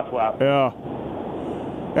the last lap.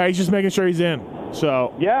 Yeah, he's just making sure he's in.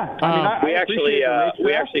 So yeah, I mean,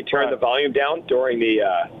 we actually turned the volume down during the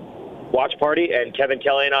watch party, and Kevin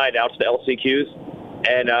Kelly and I announced the LCQs,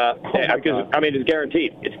 and because it's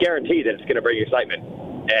guaranteed. It's guaranteed that it's going to bring excitement,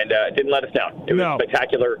 and it didn't let us down. It was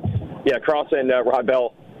spectacular. Yeah, Cross and Rod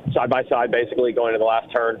Bell side by side, basically going to the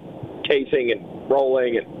last turn, casing and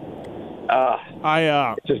rolling, and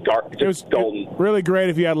it was golden. Really great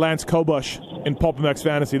if you had Lance Kobush in PulpMX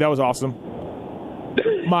Fantasy. That was awesome.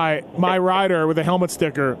 My rider with a helmet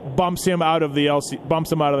sticker bumps him out of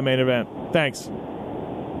the main event. Thanks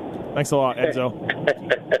a lot, Enzo.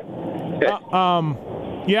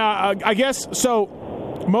 I guess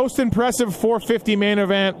so. Most impressive 450 main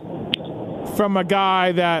event from a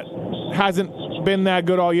guy that hasn't been that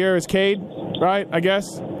good all year is Cade, right? I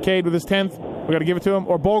guess Cade with his 10th. We got to give it to him.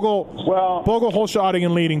 Or Bogle. Well, Bogle whole-shotting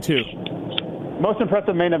and leading too. Most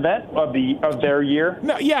impressive main event of their year?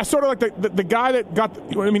 No, yeah, sort of like the guy that got.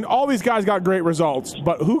 All these guys got great results,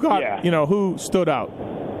 but who got? Who stood out?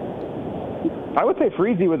 I would say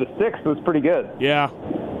Freezy with a 6th was pretty good. Yeah,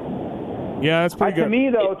 that's pretty good. To me,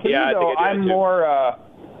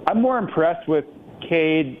 I'm more impressed with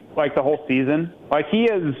Cade like the whole season. Like he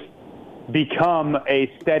has become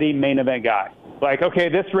a steady main event guy. Like, okay,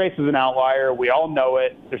 this race is an outlier. We all know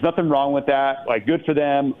it. There's nothing wrong with that. Like, good for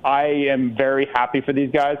them. I am very happy for these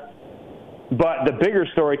guys. But the bigger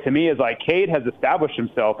story to me is, like, Cade has established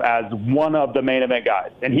himself as one of the main event guys.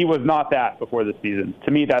 And he was not that before the season. To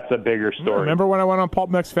me, that's a bigger story. Remember when I went on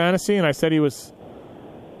PulpMX Fantasy and I said he was,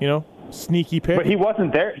 sneaky pick? But he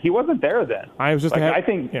wasn't there. He wasn't there then. I was just ahead. I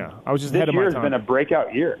think I was just ahead of my time. This year has been a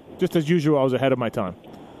breakout year. Just as usual, I was ahead of my time.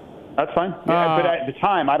 That's fine. Yeah, but at the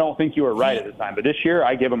time, I don't think you were right at the time. But this year,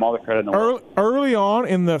 I give him all the credit in the world. Early on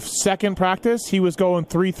in the second practice, he was going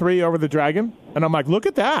 3-3 over the Dragon. And I'm like, look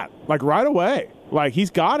at that. Like, right away. Like, he's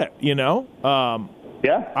got it, Yeah.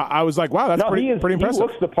 I was like, wow, that's pretty impressive. He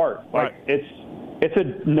looks the part. Like, it's a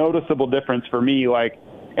noticeable difference for me. Like,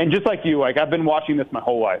 and just like you, like, I've been watching this my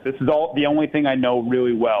whole life. This is the only thing I know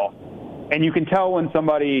really well. And you can tell when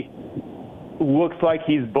somebody looks like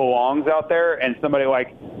he belongs out there, and somebody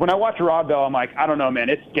like, when I watch Rod Bell, I'm like, I don't know, man,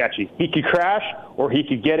 it's sketchy. He could crash, or he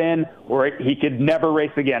could get in, or he could never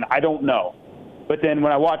race again. I don't know. But then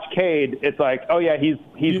when I watch Cade, it's like, oh yeah, he's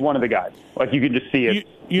one of the guys. Like you can just see it.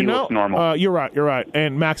 He looks normal. You're right.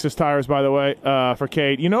 And Maxxis tires, by the way, for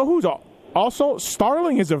Cade. You know who's also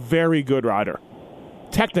Starling is a very good rider.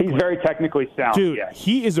 Technically, he's very technically sound. Dude,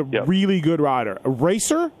 he is a really good rider. A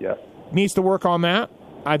racer needs to work on that.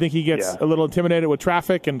 I think he gets a little intimidated with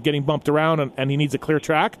traffic and getting bumped around, and he needs a clear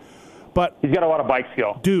track. But he's got a lot of bike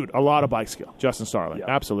skill. Dude, a lot of bike skill. Justin Starling. Yeah,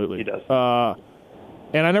 absolutely. He does.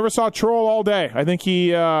 And I never saw Troll all day. I think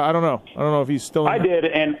he, I don't know if he's still in did,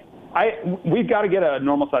 and we've got to get a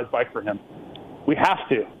normal-sized bike for him. We have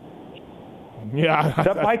to. Yeah.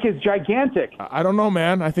 That bike is gigantic. I don't know,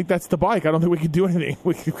 man. I think that's the bike. I don't think we could do anything.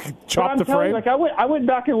 We could chop the frame. You, I went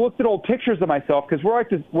back and looked at old pictures of myself because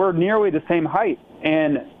we're nearly the same height,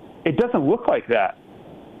 and it doesn't look like that.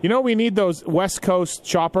 You know, we need those West Coast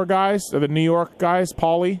chopper guys, or the New York guys,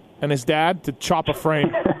 Paulie and his dad, to chop a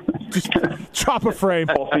frame. Just chop a frame.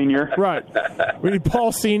 Paul Sr. Right. We need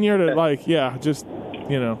Paul Sr. to,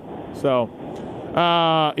 So,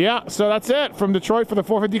 so that's it from Detroit for the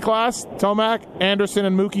 450 class. Tomac, Anderson,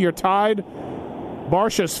 and Mookie are tied.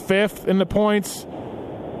 Barsha's 5th in the points.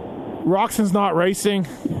 Roczen's not racing.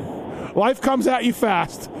 Life comes at you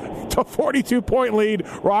fast. To 42-point lead.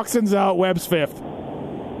 Roczen's out. Webb's 5th.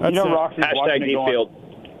 That's Roczen's watching Deep Field.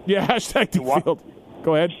 Yeah, hashtag Deep Field.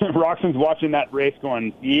 Go ahead. Roczen's watching that race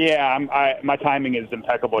going, my timing is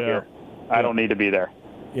impeccable here. I don't need to be there.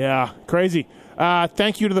 Yeah, crazy.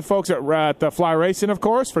 Thank you to the folks at Fly Racing, of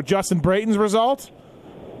course, for Justin Brayton's result.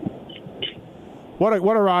 What a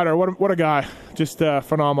rider. What a guy. Just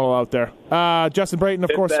phenomenal out there. Justin Brayton, of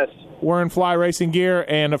course, wearing Fly Racing gear,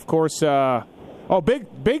 and of course, big World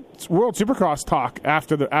Supercross talk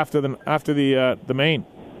after the main.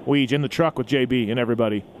 Weege in the truck with JB and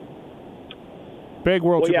everybody. Big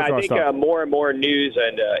World Supercross I think more and more news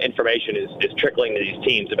and information is trickling to these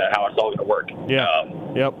teams about how it's all going to work.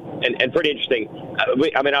 Yeah. And pretty interesting.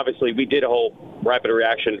 Obviously, we did a whole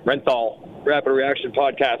Renthal Rapid Reaction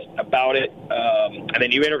podcast about it. And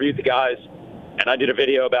then you interviewed the guys, and I did a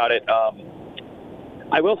video about it.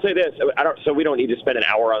 I will say this. So we don't need to spend an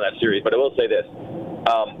hour on that series, but I will say this.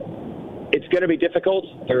 It's going to be difficult.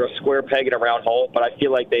 They're a square peg in a round hole, but I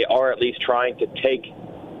feel like they are at least trying to take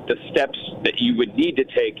the steps that you would need to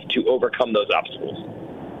take to overcome those obstacles.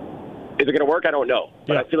 Is it going to work? I don't know.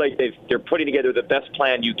 But I feel like they're putting together the best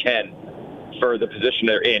plan you can for the position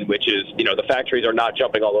they're in, which is, the factories are not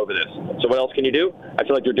jumping all over this. So what else can you do? I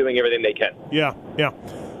feel like they're doing everything they can. Yeah.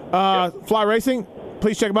 Fly Racing,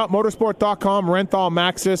 please check them out. Motorsport.com, Renthal,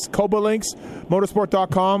 Maxxis, Cobalinks,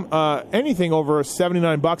 Motorsport.com. Anything over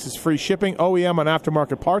 $79 is free shipping. OEM on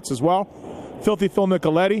aftermarket parts as well. Filthy Phil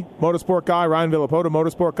Nicoletti, Motorsport guy. Ryan Villapota,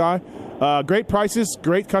 Motorsport guy. Great prices,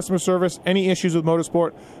 great customer service. Any issues with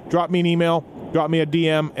Motorsport, drop me an email, drop me a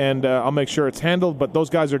DM, and I'll make sure it's handled. But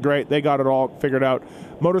those guys are great. They got it all figured out.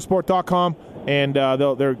 Motorsport.com, and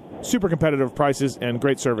they're super competitive prices and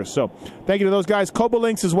great service. So thank you to those guys.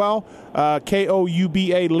 Cobalinks as well,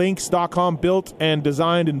 KOUBA links.com, built and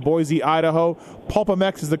designed in Boise, Idaho.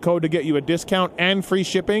 Pulpamex is the code to get you a discount and free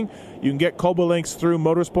shipping. You can get Cobalinks through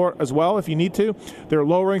Motorsport as well if you need to. They're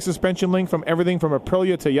lowering suspension link from everything from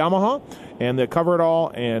Aprilia to Yamaha, and they cover it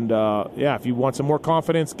all. And, if you want some more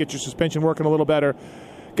confidence, get your suspension working a little better,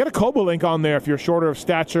 get a Cobalink on there if you're shorter of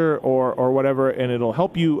stature or whatever, and it'll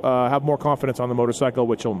help you have more confidence on the motorcycle,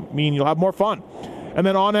 which will mean you'll have more fun. And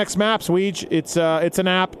then onX Maps, Weege, it's an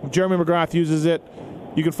app. Jeremy McGrath uses it.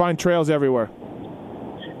 You can find trails everywhere.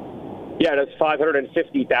 Yeah, that's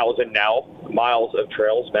 550,000 now miles of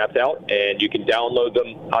trails mapped out, and you can download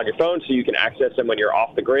them on your phone so you can access them when you're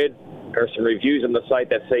off the grid. There are some reviews on the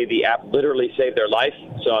site that say the app literally saved their life.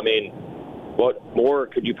 So, what more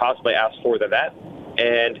could you possibly ask for than that?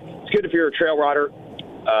 And it's good if you're a trail rider,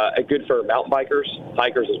 good for mountain bikers,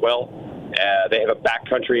 hikers as well. They have a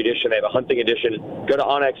backcountry edition. They have a hunting edition. Go to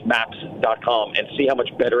onxmaps.com and see how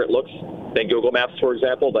much better it looks than Google Maps, for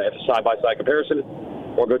example. They have a side-by-side comparison.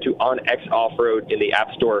 Or go to OnX Off-Road in the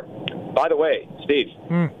App Store. By the way, Steve,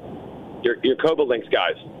 your Cobalinks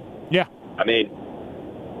guys. Yeah.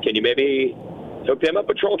 Can you maybe hook them up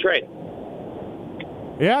with Troll Train?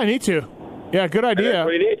 Yeah, I need to. Yeah, good idea. And that's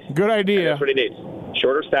what he needs. Good idea. That's what he needs.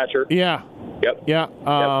 Shorter stature. Yeah. Yep. Yeah.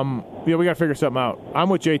 We got to figure something out. I'm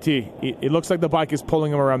with JT. It looks like the bike is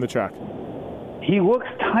pulling him around the track. He looks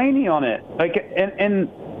tiny on it. And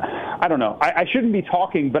I don't know. I shouldn't be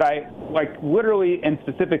talking, but I literally and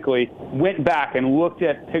specifically went back and looked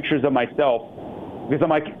at pictures of myself because I'm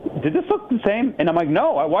like, did this look the same? And I'm like,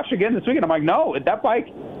 no. I watched again this week, and I'm like, no. That bike,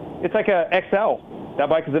 it's like a XL. That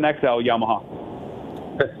bike is an XL Yamaha.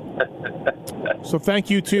 So thank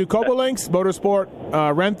you to Cobolinks, Motorsport,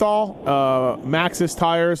 Renthal, Maxxis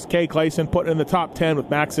Tires, Kay Clayson putting in the top 10 with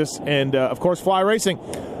Maxxis, and, of course, Fly Racing.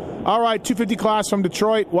 All right, 250 class from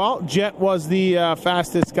Detroit. Well, Jet was the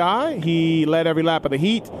fastest guy. He led every lap of the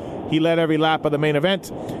heat. He led every lap of the main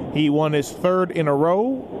event. He won his third in a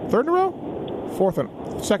row. Third in a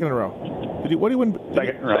row? Second in a row. What did he win?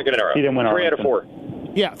 Second in a row. He didn't win 3 out of 4.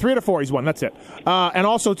 Yeah, 3 out of 4 he's won. That's it. And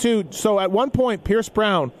also, too, so at one point, Pierce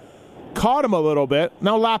Brown caught him a little bit.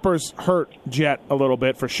 Now, lappers hurt Jet a little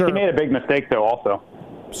bit, for sure. He made a big mistake, though, also.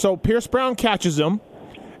 So Pierce Brown catches him.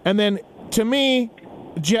 And then, to me,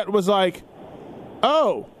 Jet was like,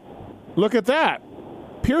 oh, look at that.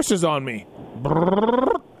 Pierce is on me.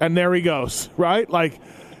 And there he goes, right? Like,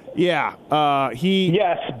 yeah, he...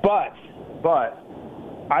 Yes, but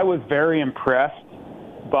I was very impressed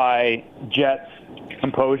by Jet's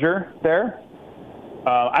composure there.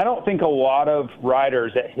 I don't think a lot of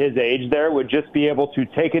riders at his age there would just be able to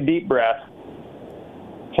take a deep breath,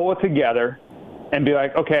 pull it together, and be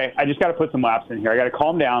like, okay, I just got to put some laps in here. I got to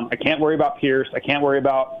calm down. I can't worry about Pierce. I can't worry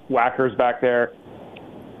about whackers back there.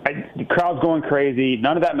 The crowd's going crazy.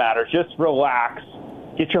 None of that matters. Just relax.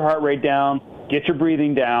 Get your heart rate down. Get your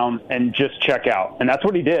breathing down, and just check out. And that's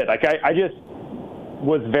what he did. Like I just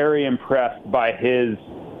was very impressed by his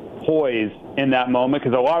poise in that moment,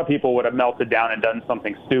 because a lot of people would have melted down and done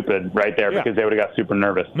something stupid right there because they would have got super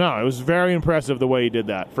nervous. No, it was very impressive the way he did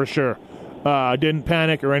that, for sure. Didn't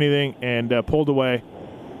panic or anything, and pulled away.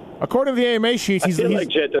 According to the AMA sheets, I feel like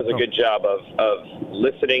Jet does a good job of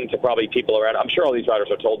listening to probably people around. I'm sure all these riders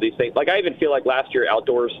are told these things. Like, I even feel like last year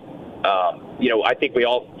outdoors, I think we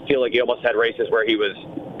all feel like he almost had races where he was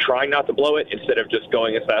trying not to blow it instead of just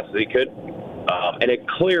going as fast as he could. And it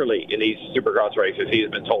clearly, in these Supercross races, he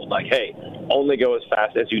has been told, like, hey, only go as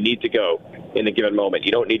fast as you need to go in a given moment.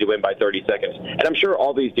 You don't need to win by 30 seconds. And I'm sure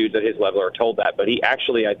all these dudes at his level are told that, but he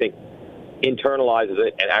actually, I think, internalizes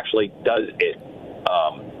it and actually does it.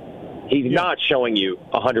 He's not showing you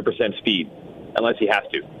 100% speed unless he has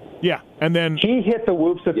to. Yeah, and then he hit the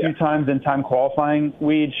whoops a few times in time qualifying,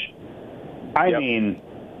 Weege. I mean,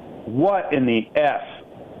 what in the F?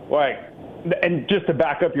 Like, and just to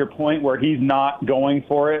back up your point where he's not going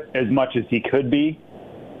for it as much as he could be,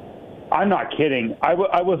 I'm not kidding. I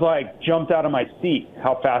was like jumped out of my seat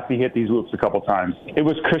how fast he hit these whoops a couple times. It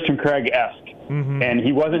was Christian Craig-esque. Mm-hmm. And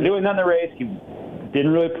he wasn't doing that in the race. He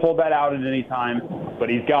didn't really pull that out at any time, but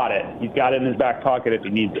he's got it. He's got it in his back pocket if he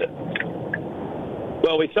needs it.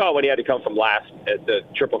 Well, we saw when he had to come from last at the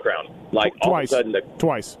Triple Crown. Like, all of a sudden...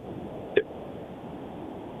 Twice.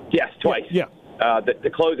 Yes, twice. Yeah. The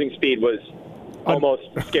closing speed was almost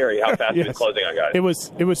scary how fast he was closing on guys.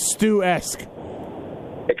 It was Stu-esque.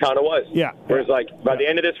 It kind of was. Yeah. Whereas, like, by the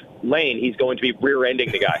end of this lane, he's going to be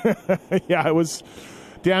rear-ending the guy. Yeah, it was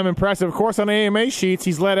damn impressive. Of course, on AMA sheets,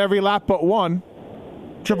 he's led every lap but one.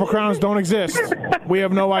 Triple Crowns don't exist. We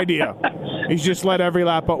have no idea. He's just led every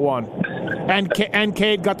lap but one. And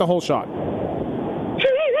Cade got the whole shot.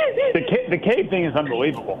 The Cade thing is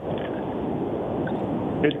unbelievable.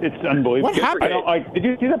 It's unbelievable. What happened? Did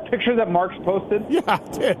you see the picture that Marks posted? Yeah, I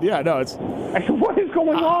did. Yeah, no, it's... I said, what is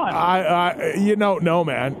going on? You don't know,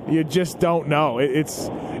 man. You just don't know.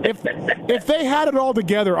 It's... If they had it all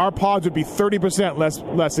together, our pods would be 30%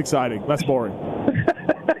 less exciting, less boring.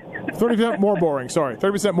 30% more boring, sorry.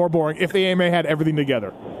 30% more boring if the AMA had everything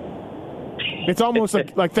together. It's almost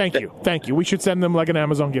like thank you. We should send them like an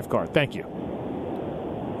Amazon gift card. Thank you.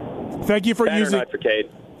 Thank you for using... for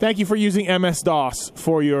Cade. Thank you for using MS-DOS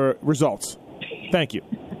for your results. Thank you.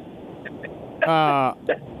 All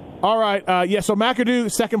right. So McAdoo,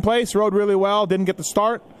 second place, rode really well, didn't get the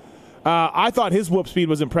start. I thought his whoop speed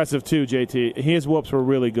was impressive too, JT. His whoops were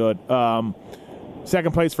really good.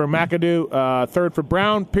 Second place for McAdoo. Third for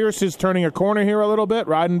Brown. Pierce is turning a corner here a little bit,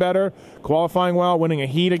 riding better, qualifying well, winning a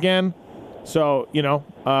heat again. So,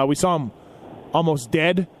 we saw him almost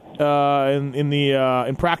dead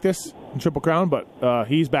in practice in Triple Crown, but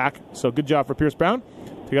he's back. So good job for Pierce Brown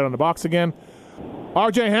to get on the box again.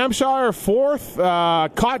 RJ Hampshire, fourth.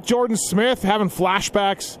 Caught Jordan Smith having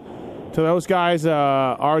flashbacks to those guys.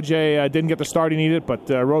 RJ didn't get the start he needed, but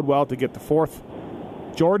rode well to get the fourth.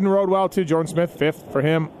 Jordan rode well, too. Jordan Smith, fifth for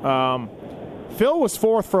him. Phil was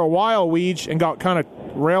fourth for a while, Weege, and got kind of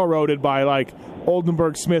railroaded by, like,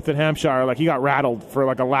 Oldenburg, Smith, and Hampshire. Like, he got rattled for,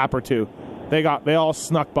 like, a lap or two. They all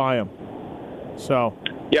snuck by him. So...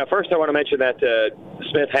 Yeah, first I want to mention that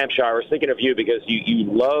Smith-Hampshire, I was thinking of you because you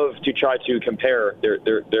love to try to compare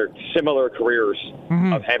their similar careers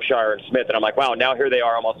of Hampshire and Smith, and I'm like, wow, now here they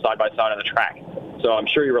are almost side by side on the track. So I'm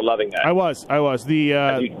sure you were loving that. I was. You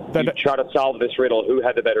try to solve this riddle, who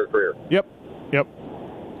had the better career? Yep.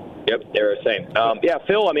 Yep, they're the same.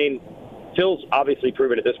 Phil, Phil's obviously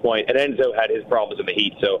proven at this point, and Enzo had his problems in the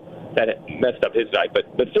heat, so that messed up his night. But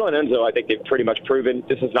Phil and Enzo, I think they've pretty much proven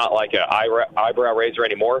this is not like an eyebrow raiser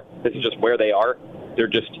anymore. This is just where they are. They're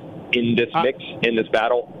just in this mix, in this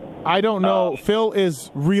battle. I don't know. Phil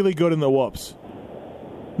is really good in the whoops.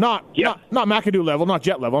 Not McAdoo level, not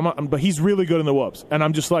Jet level, but he's really good in the whoops. And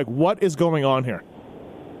I'm just like, what is going on here?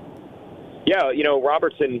 Yeah,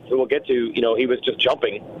 Robertson, who we'll get to, he was just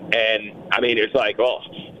jumping. And, it's like, well,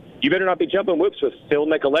 you better not be jumping whoops with Phil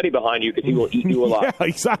Nicoletti behind you because he will eat you alive. Yeah,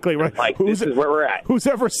 exactly. Right. Like, this is where we're at. Who's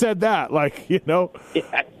ever said that? Yeah.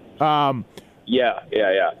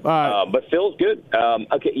 But Phil's good.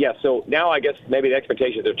 Okay, yeah, so now I guess maybe the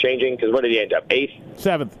expectations are changing because where did he end up? 8th?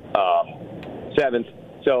 7th. 7th.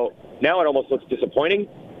 So now it almost looks disappointing.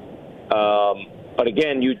 But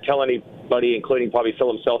again, you tell anybody, including probably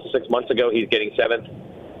Phil himself 6 months ago, he's getting 7th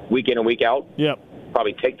week in and week out. Yep.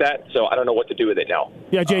 Probably take that. So I don't know what to do with it now.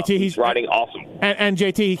 Yeah, JT, he's riding awesome. And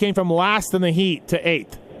JT, he came from last in the heat to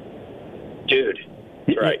 8th. Dude.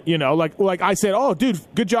 Right. Like I said, oh, dude,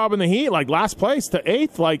 good job in the heat. Like last place to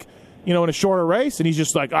 8th, in a shorter race. And he's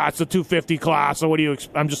just like, it's a 250 class. So what do you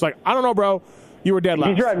I'm just like, I don't know, bro. You were dead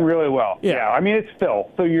last. He's riding really well. Yeah. It's Phil,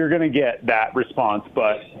 so you're going to get that response.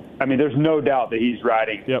 But, there's no doubt that he's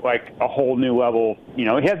riding like a whole new level. He's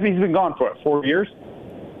been gone for 4 years?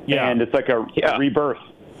 Yeah. And it's like a rebirth.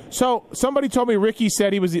 So somebody told me Ricky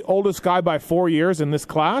said he was the oldest guy by 4 years in this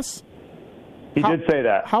class. He did say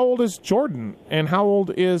that. How old is Jordan? And how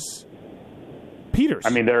old is Peters?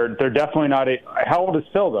 They're definitely not how old is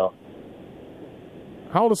Phil, though?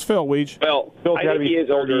 How old is Phil, Weege? Well, I think he is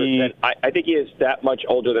older than I think he is that much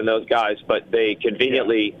older than those guys, but they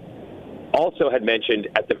conveniently also had mentioned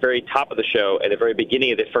at the very top of the show, at the very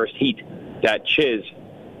beginning of the first heat, that Chiz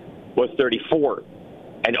was 34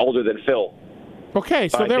 and older than Phil. Okay,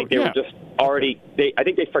 so I think they were just already I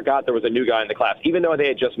think they forgot there was a new guy in the class, even though they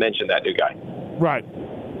had just mentioned that new guy. Right.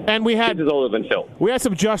 And we had Chiz is older than Phil. We had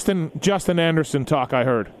some Justin Anderson talk, I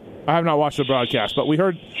heard. I have not watched the broadcast, but we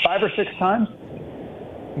heard 5 or 6 times.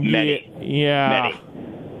 Many. Yeah. Many.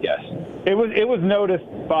 Yes. It was noticed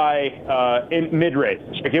by in mid-race.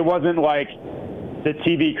 Like it wasn't like the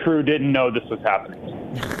TV crew didn't know this was happening.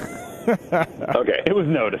 Okay. It was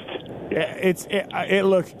noticed.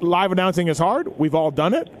 Look, live announcing is hard. We've all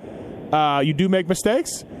done it. You do make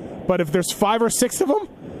mistakes, but if there's 5 or 6 of them,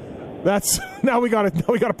 that's now we got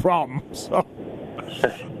a problem. So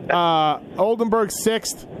Oldenburg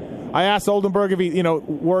 6th. I asked Oldenburg if he,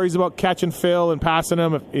 worries about catching Phil and passing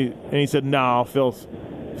him, and he said, no, Phil's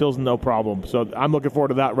no problem. So I'm looking forward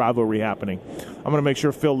to that rivalry happening. I'm going to make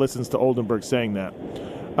sure Phil listens to Oldenburg saying that.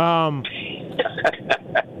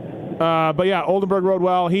 But yeah, Oldenburg rode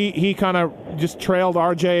well. He kind of just trailed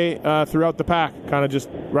RJ throughout the pack, kind of just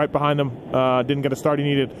right behind him. Didn't get a start he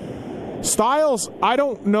needed. Styles, I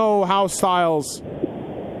don't know how Styles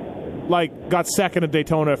got second at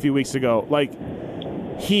Daytona a few weeks ago.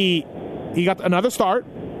 He got another start,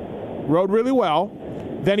 rode really well.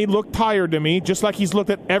 Then he looked tired to me, just like he's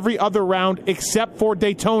looked at every other round except for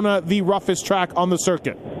Daytona, the roughest track on the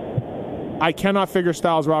circuit. I cannot figure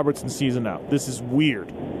Styles Robertson's season out. This is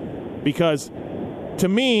weird. Because, to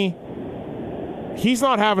me, he's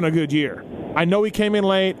not having a good year. I know he came in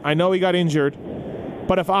late. I know he got injured.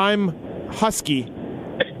 But if I'm Husky,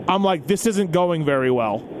 I'm like, this isn't going very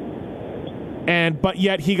well. But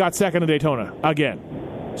yet he got second at Daytona again.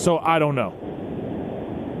 So I don't know.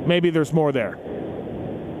 Maybe there's more there.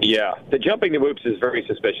 Yeah, the jumping the whoops is very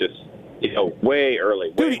suspicious. Way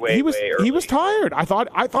early. Dude, way early. He was tired. I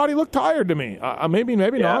thought he looked tired to me. Maybe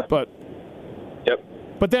not, but. Yep.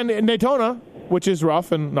 But then in Daytona, which is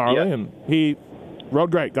rough and gnarly, and he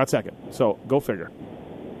rode great, got second. So go figure.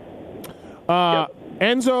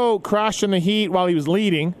 Enzo crashed in the heat while he was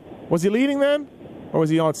leading. Was he leading then, or was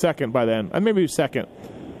he on second by then? And maybe he was second.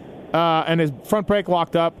 And his front brake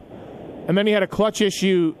locked up, and then he had a clutch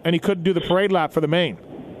issue, and he couldn't do the parade lap for the main.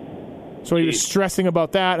 So he was stressing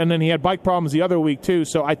about that, and then he had bike problems the other week too.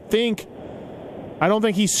 So I don't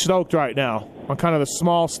think he's stoked right now on kind of the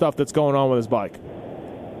small stuff that's going on with his bike.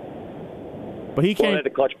 But he had the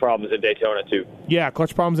clutch problems in Daytona too. Yeah,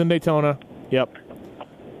 clutch problems in Daytona. Yep.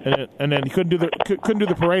 And then he couldn't do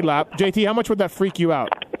the parade lap. JT, how much would that freak you out?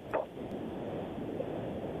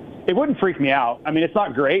 It wouldn't freak me out. It's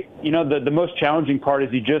not great. The most challenging part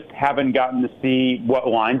is you just haven't gotten to see what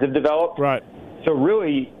lines have developed. Right. So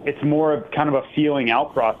really, it's more of kind of a feeling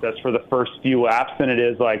out process for the first few laps than it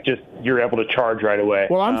is just you're able to charge right away.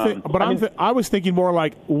 Well, I was thinking more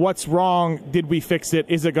like, what's wrong? Did we fix it?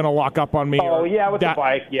 Is it going to lock up on me? Oh, yeah, with the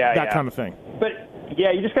bike. Yeah, that kind of thing. But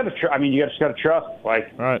Yeah, you just got to. You just got to trust.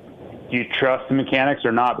 Like, right. Do you trust the mechanics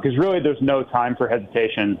or not? Because really, there's no time for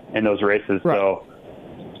hesitation in those races. Right. So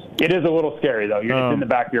it is a little scary, though. It's in the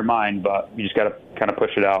back of your mind, but you just got to kind of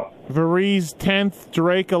push it out. Varize 10th,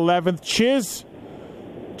 Drake 11th. Chiz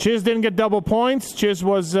didn't get double points. Chiz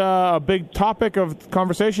was a big topic of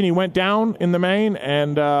conversation. He went down in the main,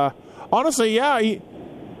 and honestly,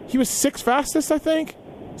 he was 6th fastest, I think.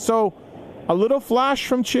 So a little flash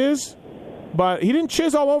from Chiz, but he didn't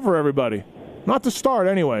chiz all over everybody. Not to start,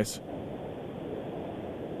 anyways.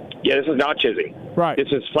 Yeah, this is not chizzing. Right.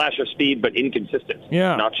 This is flash of speed, but inconsistent.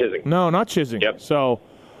 Yeah. Not chizzing. No, not chizzing. Yep. So,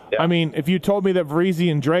 I mean, if you told me that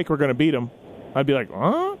Varize and Drake were going to beat him, I'd be like,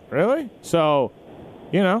 huh? Really? So,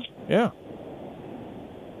 yeah. Yep.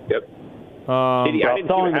 I didn't see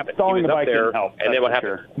what happened. Stalling the bike didn't help. And then what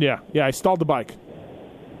happened? Sure. Yeah, I stalled the bike.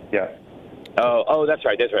 Yeah. Oh, that's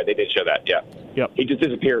right. They did show that, yeah. Yep. He just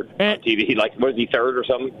disappeared on TV. He, was he third or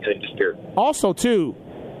something? And then disappeared. Also, too,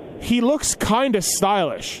 he looks kind of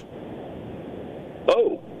stylish.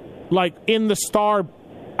 Oh. Like, in the Star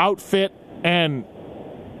outfit and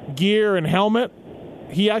gear and helmet,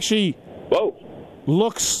 he actually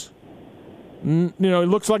looks, he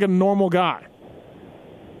looks like a normal guy.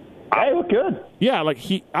 I look good. Yeah, like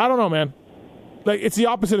I don't know, man. Like, it's the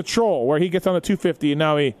opposite of Troll, where he gets on the 250 and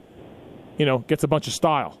now he, gets a bunch of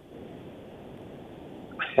style.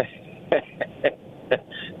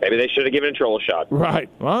 Maybe they should have given Troll a shot. Right.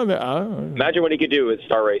 Well, imagine what he could do with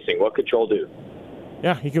Star Racing. What could Troll do?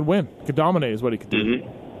 Yeah, he could win. He could dominate is what he could do.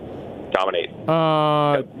 Mm-hmm.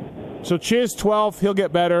 Dominate. So Chiz 12th, he'll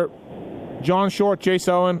get better. John Short, Jace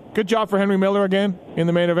Owen. Good job for Henry Miller again in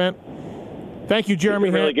the main event. Thank you, Jeremy.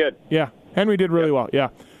 Really good. Yeah, Henry did really well. Yeah.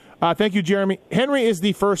 Thank you, Jeremy. Henry is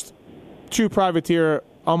the first true privateer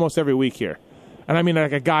almost every week here. And I mean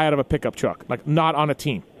like a guy out of a pickup truck, like not on a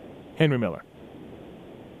team. Henry Miller.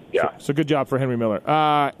 Yeah. So good job for Henry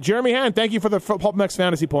Miller. Jeremy Han, thank you for the PulpMX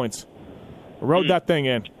fantasy points. Rode that thing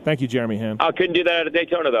in. Thank you, Jeremy Han. Oh, couldn't do that at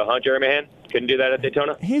Daytona, though, huh, Jeremy Han? Couldn't do that at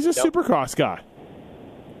Daytona? He's a Supercross guy.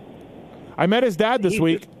 I met his dad this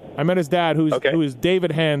week. I met his dad, who is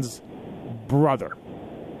David Han's brother,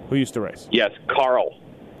 who used to race. Yes, Carl.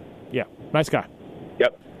 Yeah, nice guy.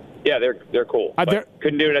 Yep. Yeah, they're cool.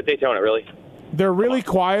 Couldn't do it at Daytona, really. They're really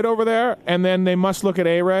quiet over there, and then they must look at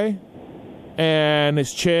A-Ray and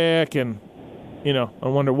his chick, and, I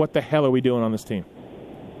wonder what the hell are we doing on this team?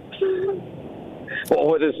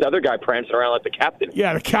 Well, this other guy prancing around like the captain.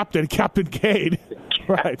 Yeah, the captain, Captain Cade.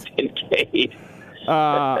 Right. Captain Cade.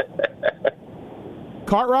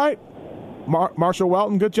 Cartwright, Marshall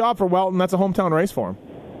Welton. Good job for Welton. That's a hometown race for him.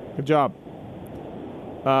 Good job.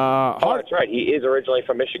 That's right. He is originally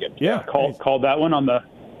from Michigan. Yeah. Called that one on the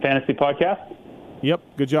fantasy podcast. Yep.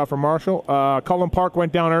 Good job for Marshall. Cullen Park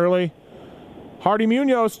went down early. Hardy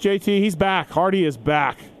Munoz, JT, he's back. Hardy is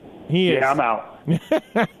back. He is. Yeah, I'm out.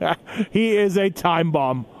 He is a time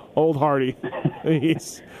bomb, old Hardy.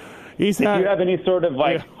 He's if you have any sort of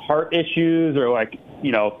heart issues or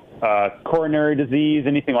coronary disease,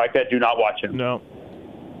 anything like that, do not watch him. No.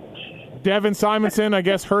 Devin Simonson, I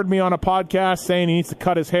guess, heard me on a podcast saying he needs to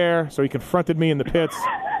cut his hair, so he confronted me in the pits.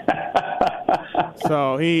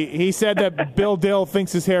 So he said that Bill Dill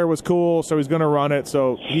thinks his hair was cool, so he's going to run it.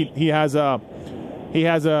 So he has a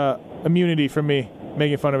immunity from me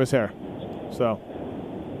making fun of his hair. So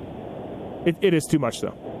it is too much,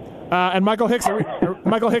 though. And Michael Hicks,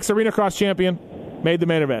 Arena Cross champion, made the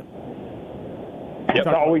main event. That's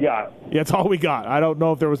all we got. Yeah, that's all we got. I don't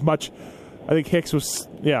know if there was much. I think Hicks was,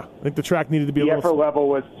 I think the track needed to be a little... The effort level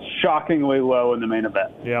was shockingly low in the main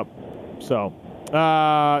event. Yep. So,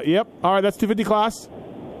 yep. All right, that's 250 class.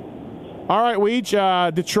 All right,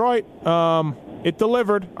 Weege, Detroit, it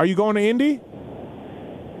delivered. Are you going to Indy?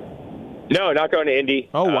 No, not going to Indy.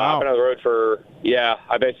 Oh, wow. I've been on the road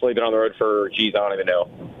I've basically been on the road for, I don't even know,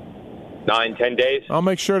 9-10 days. I'll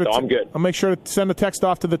make sure to... So I'm good. I'll make sure to send a text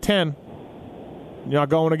off to the 10. You're not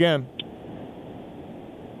going again.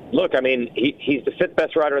 Look, I mean, he's the 5th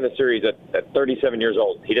best rider in the series at 37 years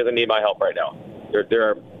old. He doesn't need my help right now. There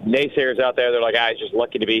are naysayers out there. They're like, he's just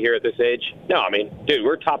lucky to be here at this age. No, I mean, dude,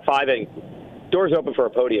 we're top 5 and doors open for a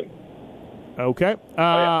podium. Okay.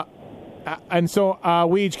 And so,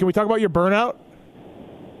 Weege, can we talk about your burnout?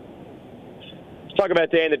 Let's talk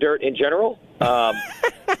about Day in the Dirt in general.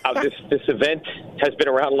 This event has been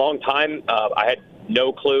around a long time. I had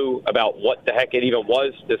no clue about what the heck it even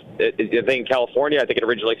was. This thing in California, I think it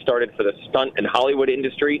originally started for the stunt and Hollywood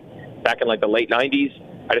industry back in the late 90s.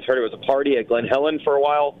 I just heard it was a party at Glen Helen for a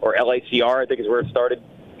while, or LACR, I think is where it started.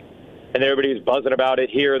 And everybody was buzzing about it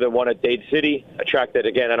here, the one at Dade City, a track that,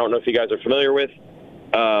 again, I don't know if you guys are familiar with.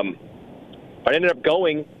 I ended up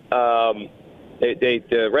going.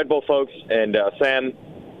 The Red Bull folks and Sam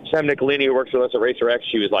Nicolini, who works with us at Racer X,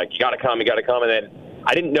 she was like, you got to come. And then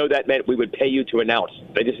I didn't know that meant we would pay you to announce.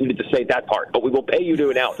 They just needed to say that part. But we will pay you to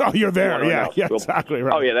announce. Oh, you're there. Yeah, exactly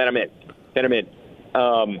right. Oh, yeah, then I'm in.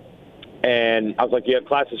 And I was like, you have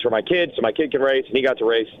classes for my kid, so my kid can race, and he got to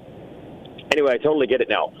race. Anyway, I totally get it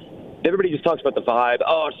now. Everybody just talks about the vibe.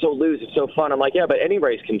 Oh, it's so loose. It's so fun. I'm like, yeah, but any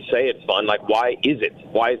race can say it's fun. Like, why is it?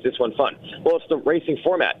 Why is this one fun? Well, it's the racing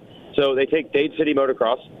format. So they take Dade City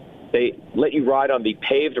Motocross. They let you ride on the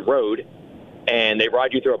paved road, and they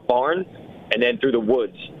ride you through a barn and then through the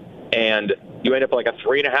woods. And you end up like a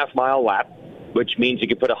 3.5-mile lap, which means you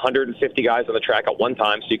can put 150 guys on the track at one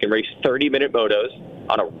time, so you can race 30-minute motos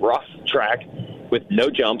on a rough track with no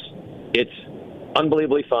jumps. It's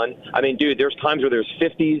unbelievably fun. I mean, dude, there's times where there's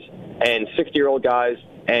 50s and 60-year-old guys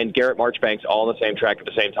and Garrett Marchbanks all on the same track at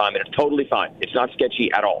the same time, and it's totally fine. It's not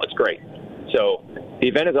sketchy at all. It's great. So the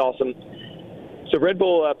event is awesome. So Red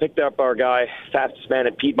Bull picked up our guy, fastest man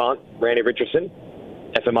at Piedmont, Randy Richardson,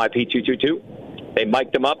 FMIP 222. They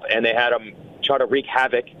mic'd him up, and they had him try to wreak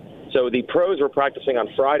havoc. So the pros were practicing on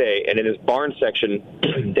Friday, and in his barn section,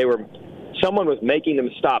 someone was making them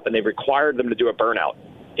stop, and they required them to do a burnout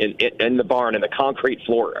in the barn, in the concrete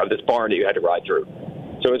floor of this barn that you had to ride through.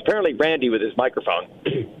 So it was apparently Randy with his microphone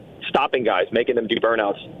stopping guys, making them do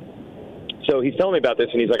burnouts. So he's telling me about this,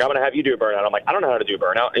 and he's like, I'm going to have you do a burnout. I'm like, I don't know how to do a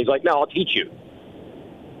burnout. And he's like, no, I'll teach you.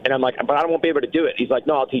 And I'm like, but I won't be able to do it. He's like,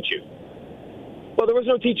 no, I'll teach you. Well, there was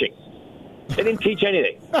no teaching. They didn't teach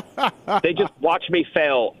anything. They just watched me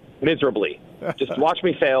fail miserably. Just watch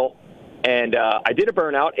me fail. And I did a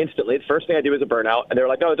burnout instantly. The first thing I did was a burnout. And they were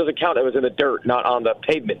like, no, it doesn't count. It was in the dirt, not on the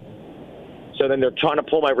pavement. So then they're trying to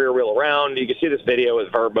pull my rear wheel around. You can see this video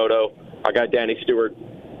with Verb Moto, our guy Danny Stewart.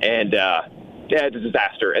 And, yeah, it's a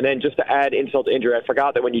disaster. And then just to add insult to injury, I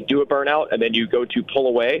forgot that when you do a burnout and then you go to pull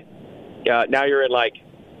away, now you're in like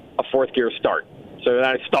a fourth gear start. So then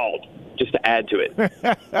I stalled just to add to it.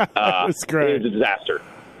 That's great. It was a disaster.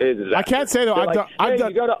 I can't say though. I've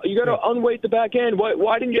done. You got to unweight the back end.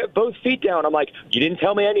 Why didn't you have both feet down? I'm like, you didn't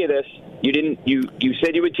tell me any of this. You didn't. You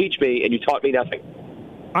said you would teach me, and you taught me nothing.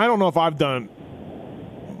 I don't know if I've done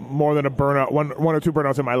more than a burnout, one or two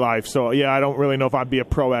burnouts in my life. So yeah, I don't really know if I'd be a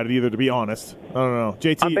pro at it either. To be honest, I don't know.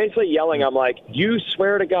 JT, I'm basically yelling. I'm like, you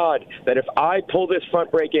swear to God that if I pull this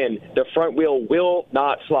front brake in, the front wheel will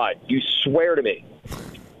not slide. You swear to me.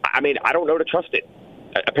 I mean, I don't know to trust it.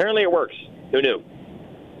 Apparently, it works. Who knew?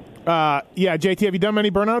 Yeah, JT, have you done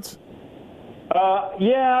many burnouts?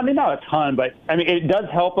 Yeah, I mean, not a ton, but I mean, it does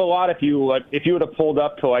help a lot if you would have pulled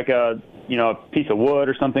up to like a piece of wood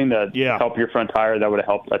or something to help your front tire. That would have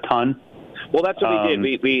helped a ton. Well, that's what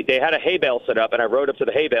we did. They had a hay bale set up, and I rode up to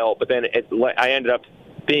the hay bale, but then I ended up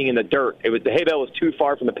being in the dirt. The hay bale was too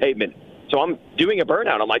far from the pavement, so I'm doing a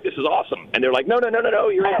burnout. I'm like, this is awesome, and they're like, no,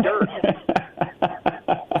 you're in dirt.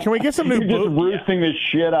 Can we get some new boots? Just roosting the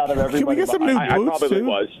shit out of everybody. Can we get some new boots, I probably too?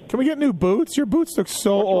 Was. Can we get new boots? Your boots look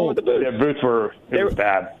so old. The boots? Yeah, boots were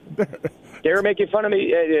bad. They were making fun of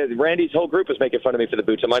me. Randy's whole group was making fun of me for the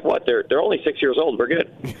boots. I'm like, what? They're only 6 years old. We're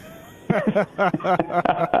good.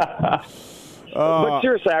 But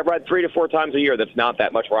seriously, I ride 3 to 4 times a year. That's not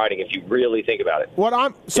that much riding if you really think about it.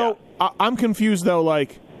 I'm confused, though.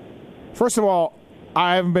 Like, first of all,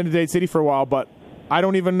 I haven't been to Dade City for a while, but I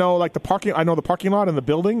don't even know, like, the parking. I know the parking lot and the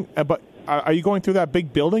building, but are you going through that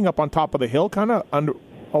big building up on top of the hill, kind of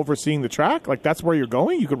overseeing the track? Like, that's where you're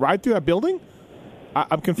going? You could ride through that building?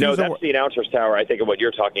 I'm confused. No, that's the announcer's tower, I think, of what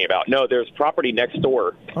you're talking about. No, there's property next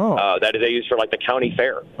door that they use for, like, the county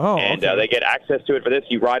fair. Oh, and they get access to it for this.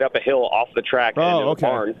 You ride up a hill off the track into the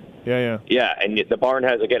barn. Yeah. Yeah, and the barn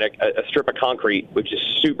has, again, a strip of concrete, which is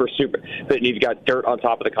super, but you've got dirt on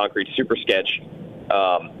top of the concrete, super sketch.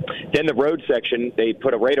 Then the road section, they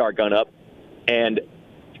put a radar gun up, and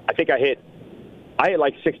I think I hit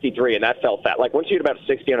like 63, and that felt fat. Like, once you hit about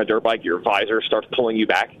 60 on a dirt bike, your visor starts pulling you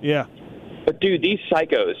back. Yeah. But, dude, these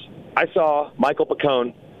psychos, I saw Michael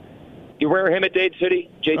Pacone. You wear him at Dade City,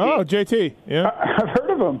 JT? Oh, JT, yeah. I've heard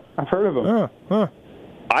of him.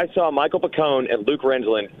 I saw Michael Pacone and Luke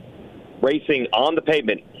Rensland racing on the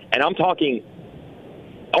pavement, and I'm talking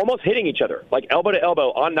almost hitting each other, like elbow to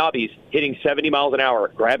elbow on knobbies, hitting 70 miles an hour,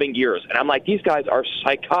 grabbing gears. And I'm like, these guys are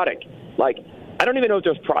psychotic. Like, I don't even know if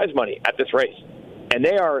there's prize money at this race. And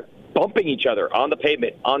they are bumping each other on the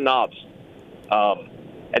pavement, on knobs.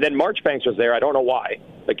 And then Marchbanks was there. I don't know why,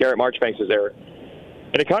 but Garrett Marchbanks was there.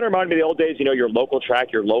 And it kind of reminded me of the old days, your local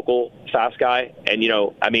track, your local fast guy. And,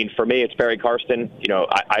 I mean, for me, it's Barry Karsten.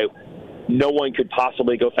 No one could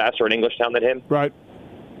possibly go faster in Englishtown than him. Right.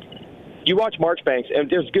 You watch Marchbanks, and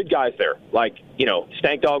there's good guys there. Like,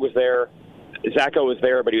 Stank Dog was there. Zacho was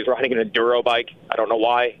there, but he was riding an enduro bike. I don't know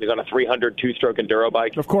why. He was on a 300 two-stroke enduro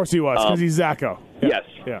bike. Of course he was, because he's Zacho. Yeah.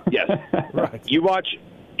 Yes. Right. You watch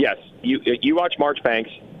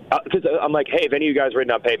Marchbanks, because I'm like, hey, if any of you guys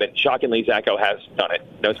ridden on pavement, shockingly, Zacho has done it.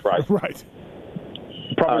 No surprise. Right.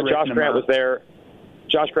 Josh Grant was there.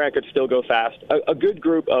 Josh Grant could still go fast. A good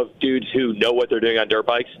group of dudes who know what they're doing on dirt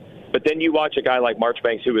bikes. But then you watch a guy like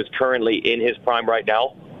Marchbanks, who is currently in his prime right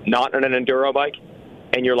now, not on an enduro bike,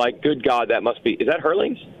 and you're like, good God, that must be – is that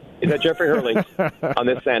Hurlings? Is that Jeffrey Hurlings on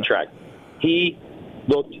this sand track? He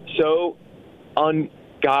looked so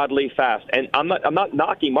ungodly fast. And I'm not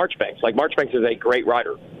knocking Marchbanks. Like, Marchbanks is a great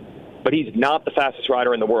rider. But he's not the fastest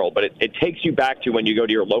rider in the world. But it takes you back to when you go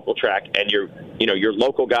to your local track and your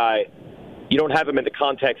local guy – you don't have him in the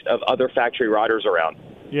context of other factory riders around.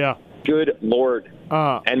 Yeah. Good Lord.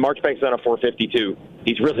 And Marchbanks on a 452.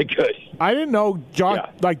 He's really good. I didn't know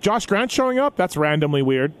Josh Grant showing up. That's randomly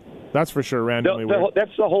weird. That's for sure randomly weird.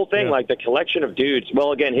 That's the whole thing. Yeah. Like the collection of dudes.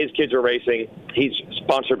 Well, again, his kids are racing. He's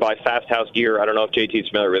sponsored by Fast House Gear. I don't know if JT's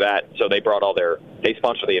familiar with that. So they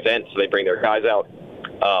sponsor the event, so they bring their guys out.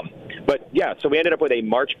 But yeah, so we ended up with a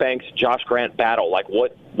Marchbanks Josh Grant battle. Like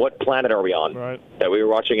what planet are we on? Right. That we were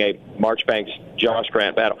watching a Marchbanks Josh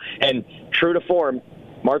Grant battle. And true to form,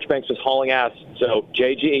 Marchbanks was hauling ass. So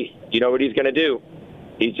JG, you know what he's going to do?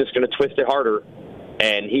 He's just going to twist it harder.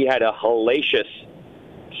 And he had a hellacious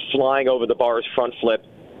flying over the bars front flip,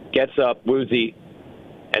 gets up, woozy,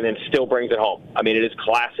 and then still brings it home. I mean, it is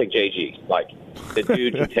classic JG. Like, the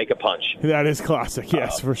dude can take a punch. That is classic,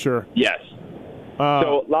 yes, for sure. Yes.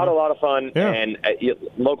 So a lot of fun, and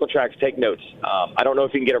local tracks, take notes. I don't know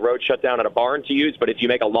if you can get a road shutdown at a barn to use, but if you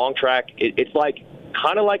make a long track, it's like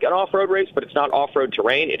kind of like an off-road race, but it's not off-road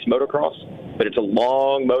terrain. It's motocross, but it's a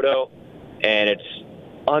long moto, and it's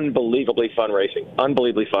unbelievably fun racing.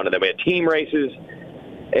 Unbelievably fun. And then we had team races.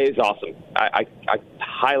 It was awesome. I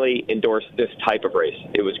highly endorse this type of race.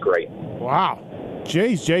 It was great. Wow.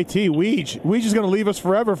 Jeez, JT, Weege is going to leave us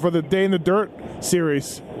forever for the Day in the Dirt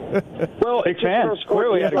series. Well, big fan.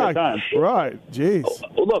 Clearly had a good time. Right. Jeez.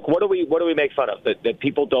 Look, what do we make fun of? That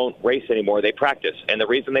people don't race anymore. They practice. And the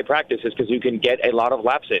reason they practice is because you can get a lot of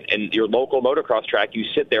laps in. And your local motocross track, you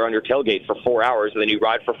sit there on your tailgate for 4 hours, and then you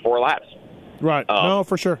ride for 4 laps. Right. No,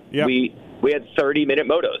 for sure. Yeah. We had 30-minute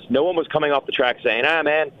motos. No one was coming off the track saying,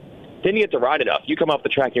 man, didn't get to ride enough. You come off the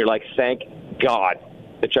track, and you're like, thank God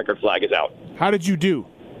the checkered flag is out. How did you do?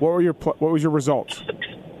 What was your results?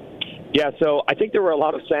 Yeah, so I think there were a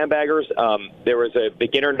lot of sandbaggers. There was a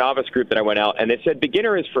beginner-novice group that I went out, and it said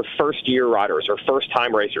beginner is for first-year riders or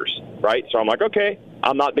first-time racers, right? So I'm like, okay,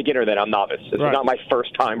 I'm not beginner then, I'm novice. This is not my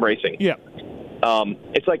first time racing. Yeah.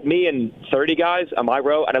 It's like me and 30 guys on my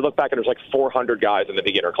row, and I look back and there's like 400 guys in the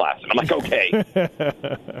beginner class. And I'm like, okay,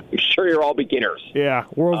 I'm sure you're all beginners. Yeah,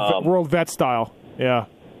 world vet style. Yeah.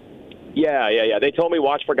 Yeah. They told me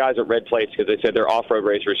watch for guys at red plates because they said they're off-road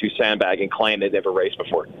racers who sandbag and claim they've never raced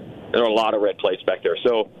before. There are a lot of red plates back there.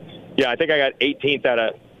 So, yeah, I think I got 18th out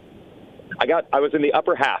of – I was in the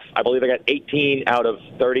upper half. I believe I got 18 out of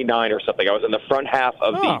 39 or something. I was in the front half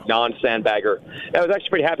of the non-sandbagger. I was actually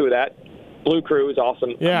pretty happy with that. Blue Crew is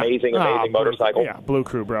awesome. Yeah. Amazing motorcycle. Yeah, Blue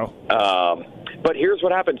Crew, bro. But here's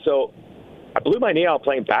what happened. So I blew my knee out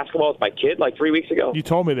playing basketball with my kid like 3 weeks ago. You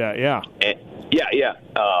told me that, yeah. Yeah.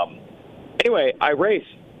 Anyway, I race,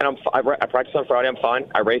 and I practice on Friday, I'm fine.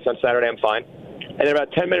 I race on Saturday, I'm fine. And then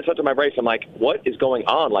about 10 minutes after my race, I'm like, what is going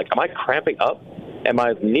on? Like, am I cramping up? And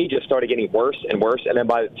my knee just started getting worse and worse. And then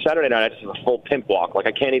by Saturday night, I just have a full pimp walk. Like,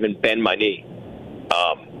 I can't even bend my knee.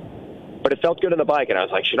 But it felt good on the bike. And I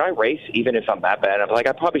was like, should I race even if I'm that bad? And I'm like,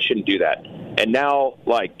 I probably shouldn't do that. And now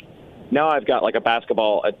I've got like a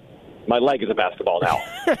basketball. My leg is a basketball now.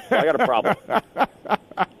 I got a problem.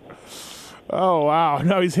 Oh, wow.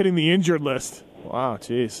 Now he's hitting the injured list. Wow,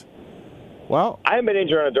 jeez. Well, I haven't been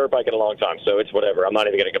injured on a dirt bike in a long time, so it's whatever. I'm not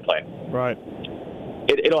even going to complain. Right.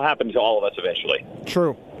 It'll happen to all of us eventually.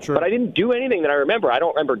 True. But I didn't do anything that I remember. I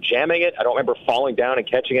don't remember jamming it. I don't remember falling down and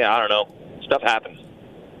catching it. I don't know. Stuff happens.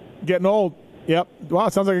 Getting old. Yep. Wow,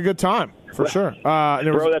 it sounds like a good time, for sure.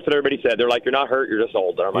 Bro, that's what everybody said. They're like, you're not hurt, you're just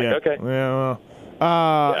old. And I'm like, okay. Yeah,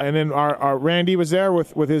 well. And then our Randy was there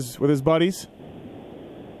with his buddies.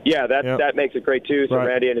 Yeah, that makes it great, too. So right.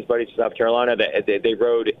 Randy and his buddies from South Carolina, they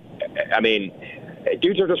rode. I mean,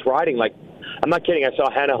 dudes are just riding. Like, I'm not kidding. I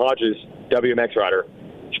saw Hannah Hodges, WMX rider.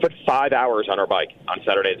 She put 5 hours on her bike on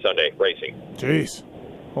Saturday and Sunday racing. Jeez.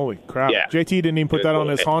 Holy crap. Yeah. JT didn't even put that on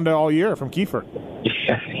his Honda all year from Kiefer.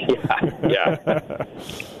 Yeah.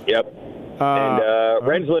 Yep. And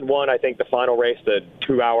Rensland won, I think, the final race, the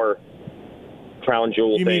 2-hour crown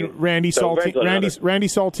jewel thing. You mean Randy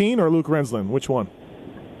Saltine or Luke Rensland? Which one?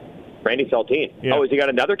 Randy Saltine. Yeah. Oh, has he got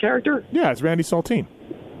another character? Yeah, it's Randy Saltine.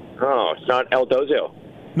 Oh, it's not El Dozo.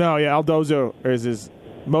 No, yeah, El Dozo is his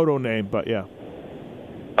moto name, but yeah.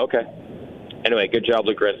 Okay. Anyway, good job,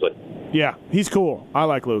 Luke Grinsley. Yeah, he's cool. I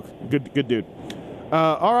like Luke. Good dude.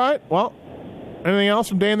 All right, well, anything else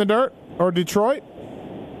from Day in the Dirt or Detroit?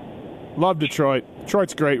 Love Detroit.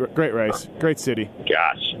 Detroit's great race. Great city.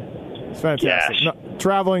 Gosh. It's fantastic. No,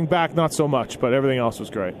 traveling back, not so much, but everything else was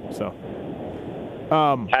great. So,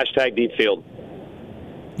 hashtag Deep Field.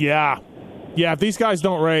 Yeah. If these guys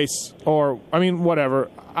don't race, or whatever.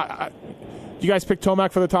 Do you guys pick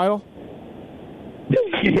Tomac for the title?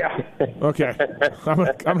 Yeah. Okay. I'm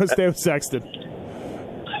gonna stay with Sexton.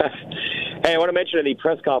 Hey, I want to mention in the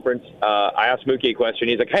press conference, I asked Mookie a question.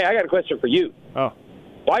 He's like, "Hey, I got a question for you." Oh.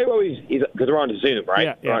 Why are you always? Because we're on Zoom,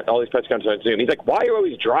 right? Yeah. All these press conferences on Zoom. He's like, "Why are you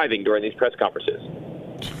always driving during these press conferences?"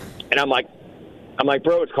 And I'm like,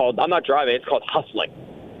 "Bro, I'm not driving. It's called hustling.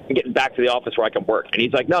 I'm getting back to the office where I can work." And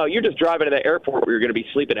he's like, "No, you're just driving to the airport where you're going to be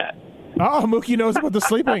sleeping at." Oh, Mookie knows about the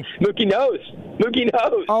sleeping. Mookie knows.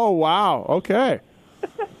 Oh, wow. Okay.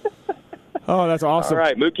 Oh, that's awesome. All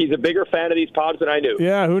right, Mookie's a bigger fan of these pods than I knew.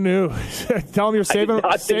 Yeah, who knew? Tell him you're saving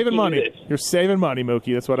money. You're saving money,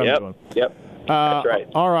 Mookie. That's what I'm doing. Yep. That's right.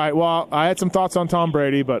 All right. Well, I had some thoughts on Tom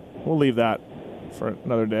Brady, but we'll leave that for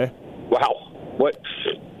another day. Wow. What?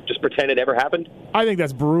 Just pretend it never happened? I think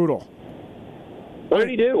that's brutal. What did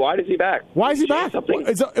he do? Why is he back? Why is he back?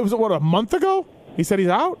 It was a month ago? He said he's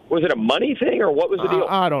out? Was it a money thing, or what was the deal?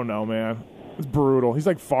 I don't know, man. It's brutal. He's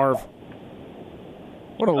like Favre.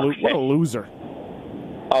 What a loser.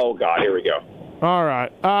 Oh, God. Here we go. All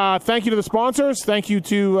right. Thank you to the sponsors. Thank you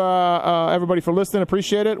to everybody for listening.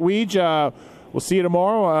 Appreciate it. Weege, we'll see you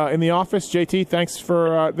tomorrow in the office. JT, thanks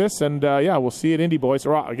for this. And, we'll see you at Indy, boys.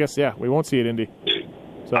 Or I guess, we won't see you at Indy.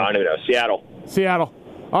 So, I don't even know. Seattle.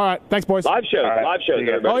 All right. Thanks, boys. Live shows. Right. Live shows,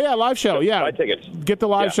 everybody. Oh, yeah, live show. Yeah. Buy tickets. Get the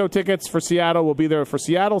live show tickets for Seattle. We'll be there for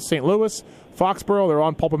Seattle, St. Louis, Foxborough. They're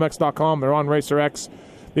on PulpMX.com. They're on RacerX.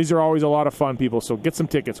 These are always a lot of fun, people. So get some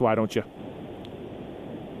tickets. Why don't you?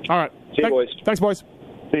 All right. See you, boys. Thanks, boys.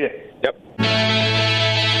 See ya. Yep.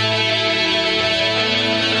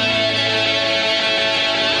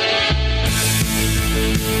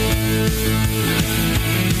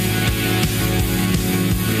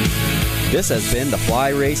 This has been the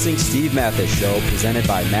Fly Racing Steve Mathis Show, presented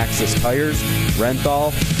by Maxxis Tires,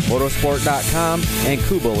 Renthal, Motorsport.com, and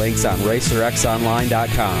Kuba Links on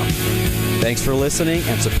RacerXOnline.com. Thanks for listening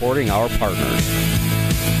and supporting our partners.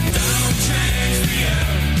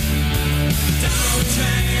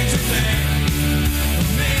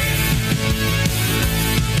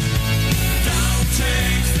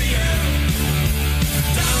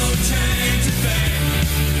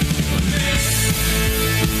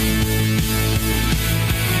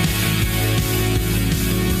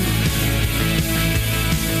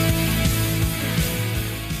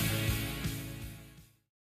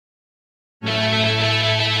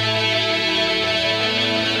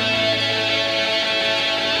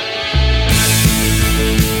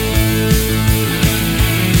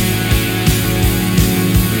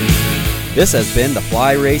 This has been the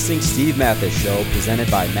Fly Racing Steve Mathis Show, presented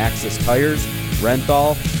by Maxxis Tires,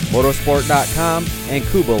 Renthal, Motorsport.com, and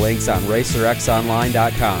Kuba Links on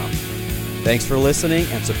RacerXOnline.com. Thanks for listening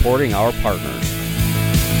and supporting our partners.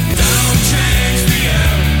 Don't change me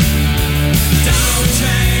out. Don't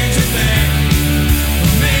change.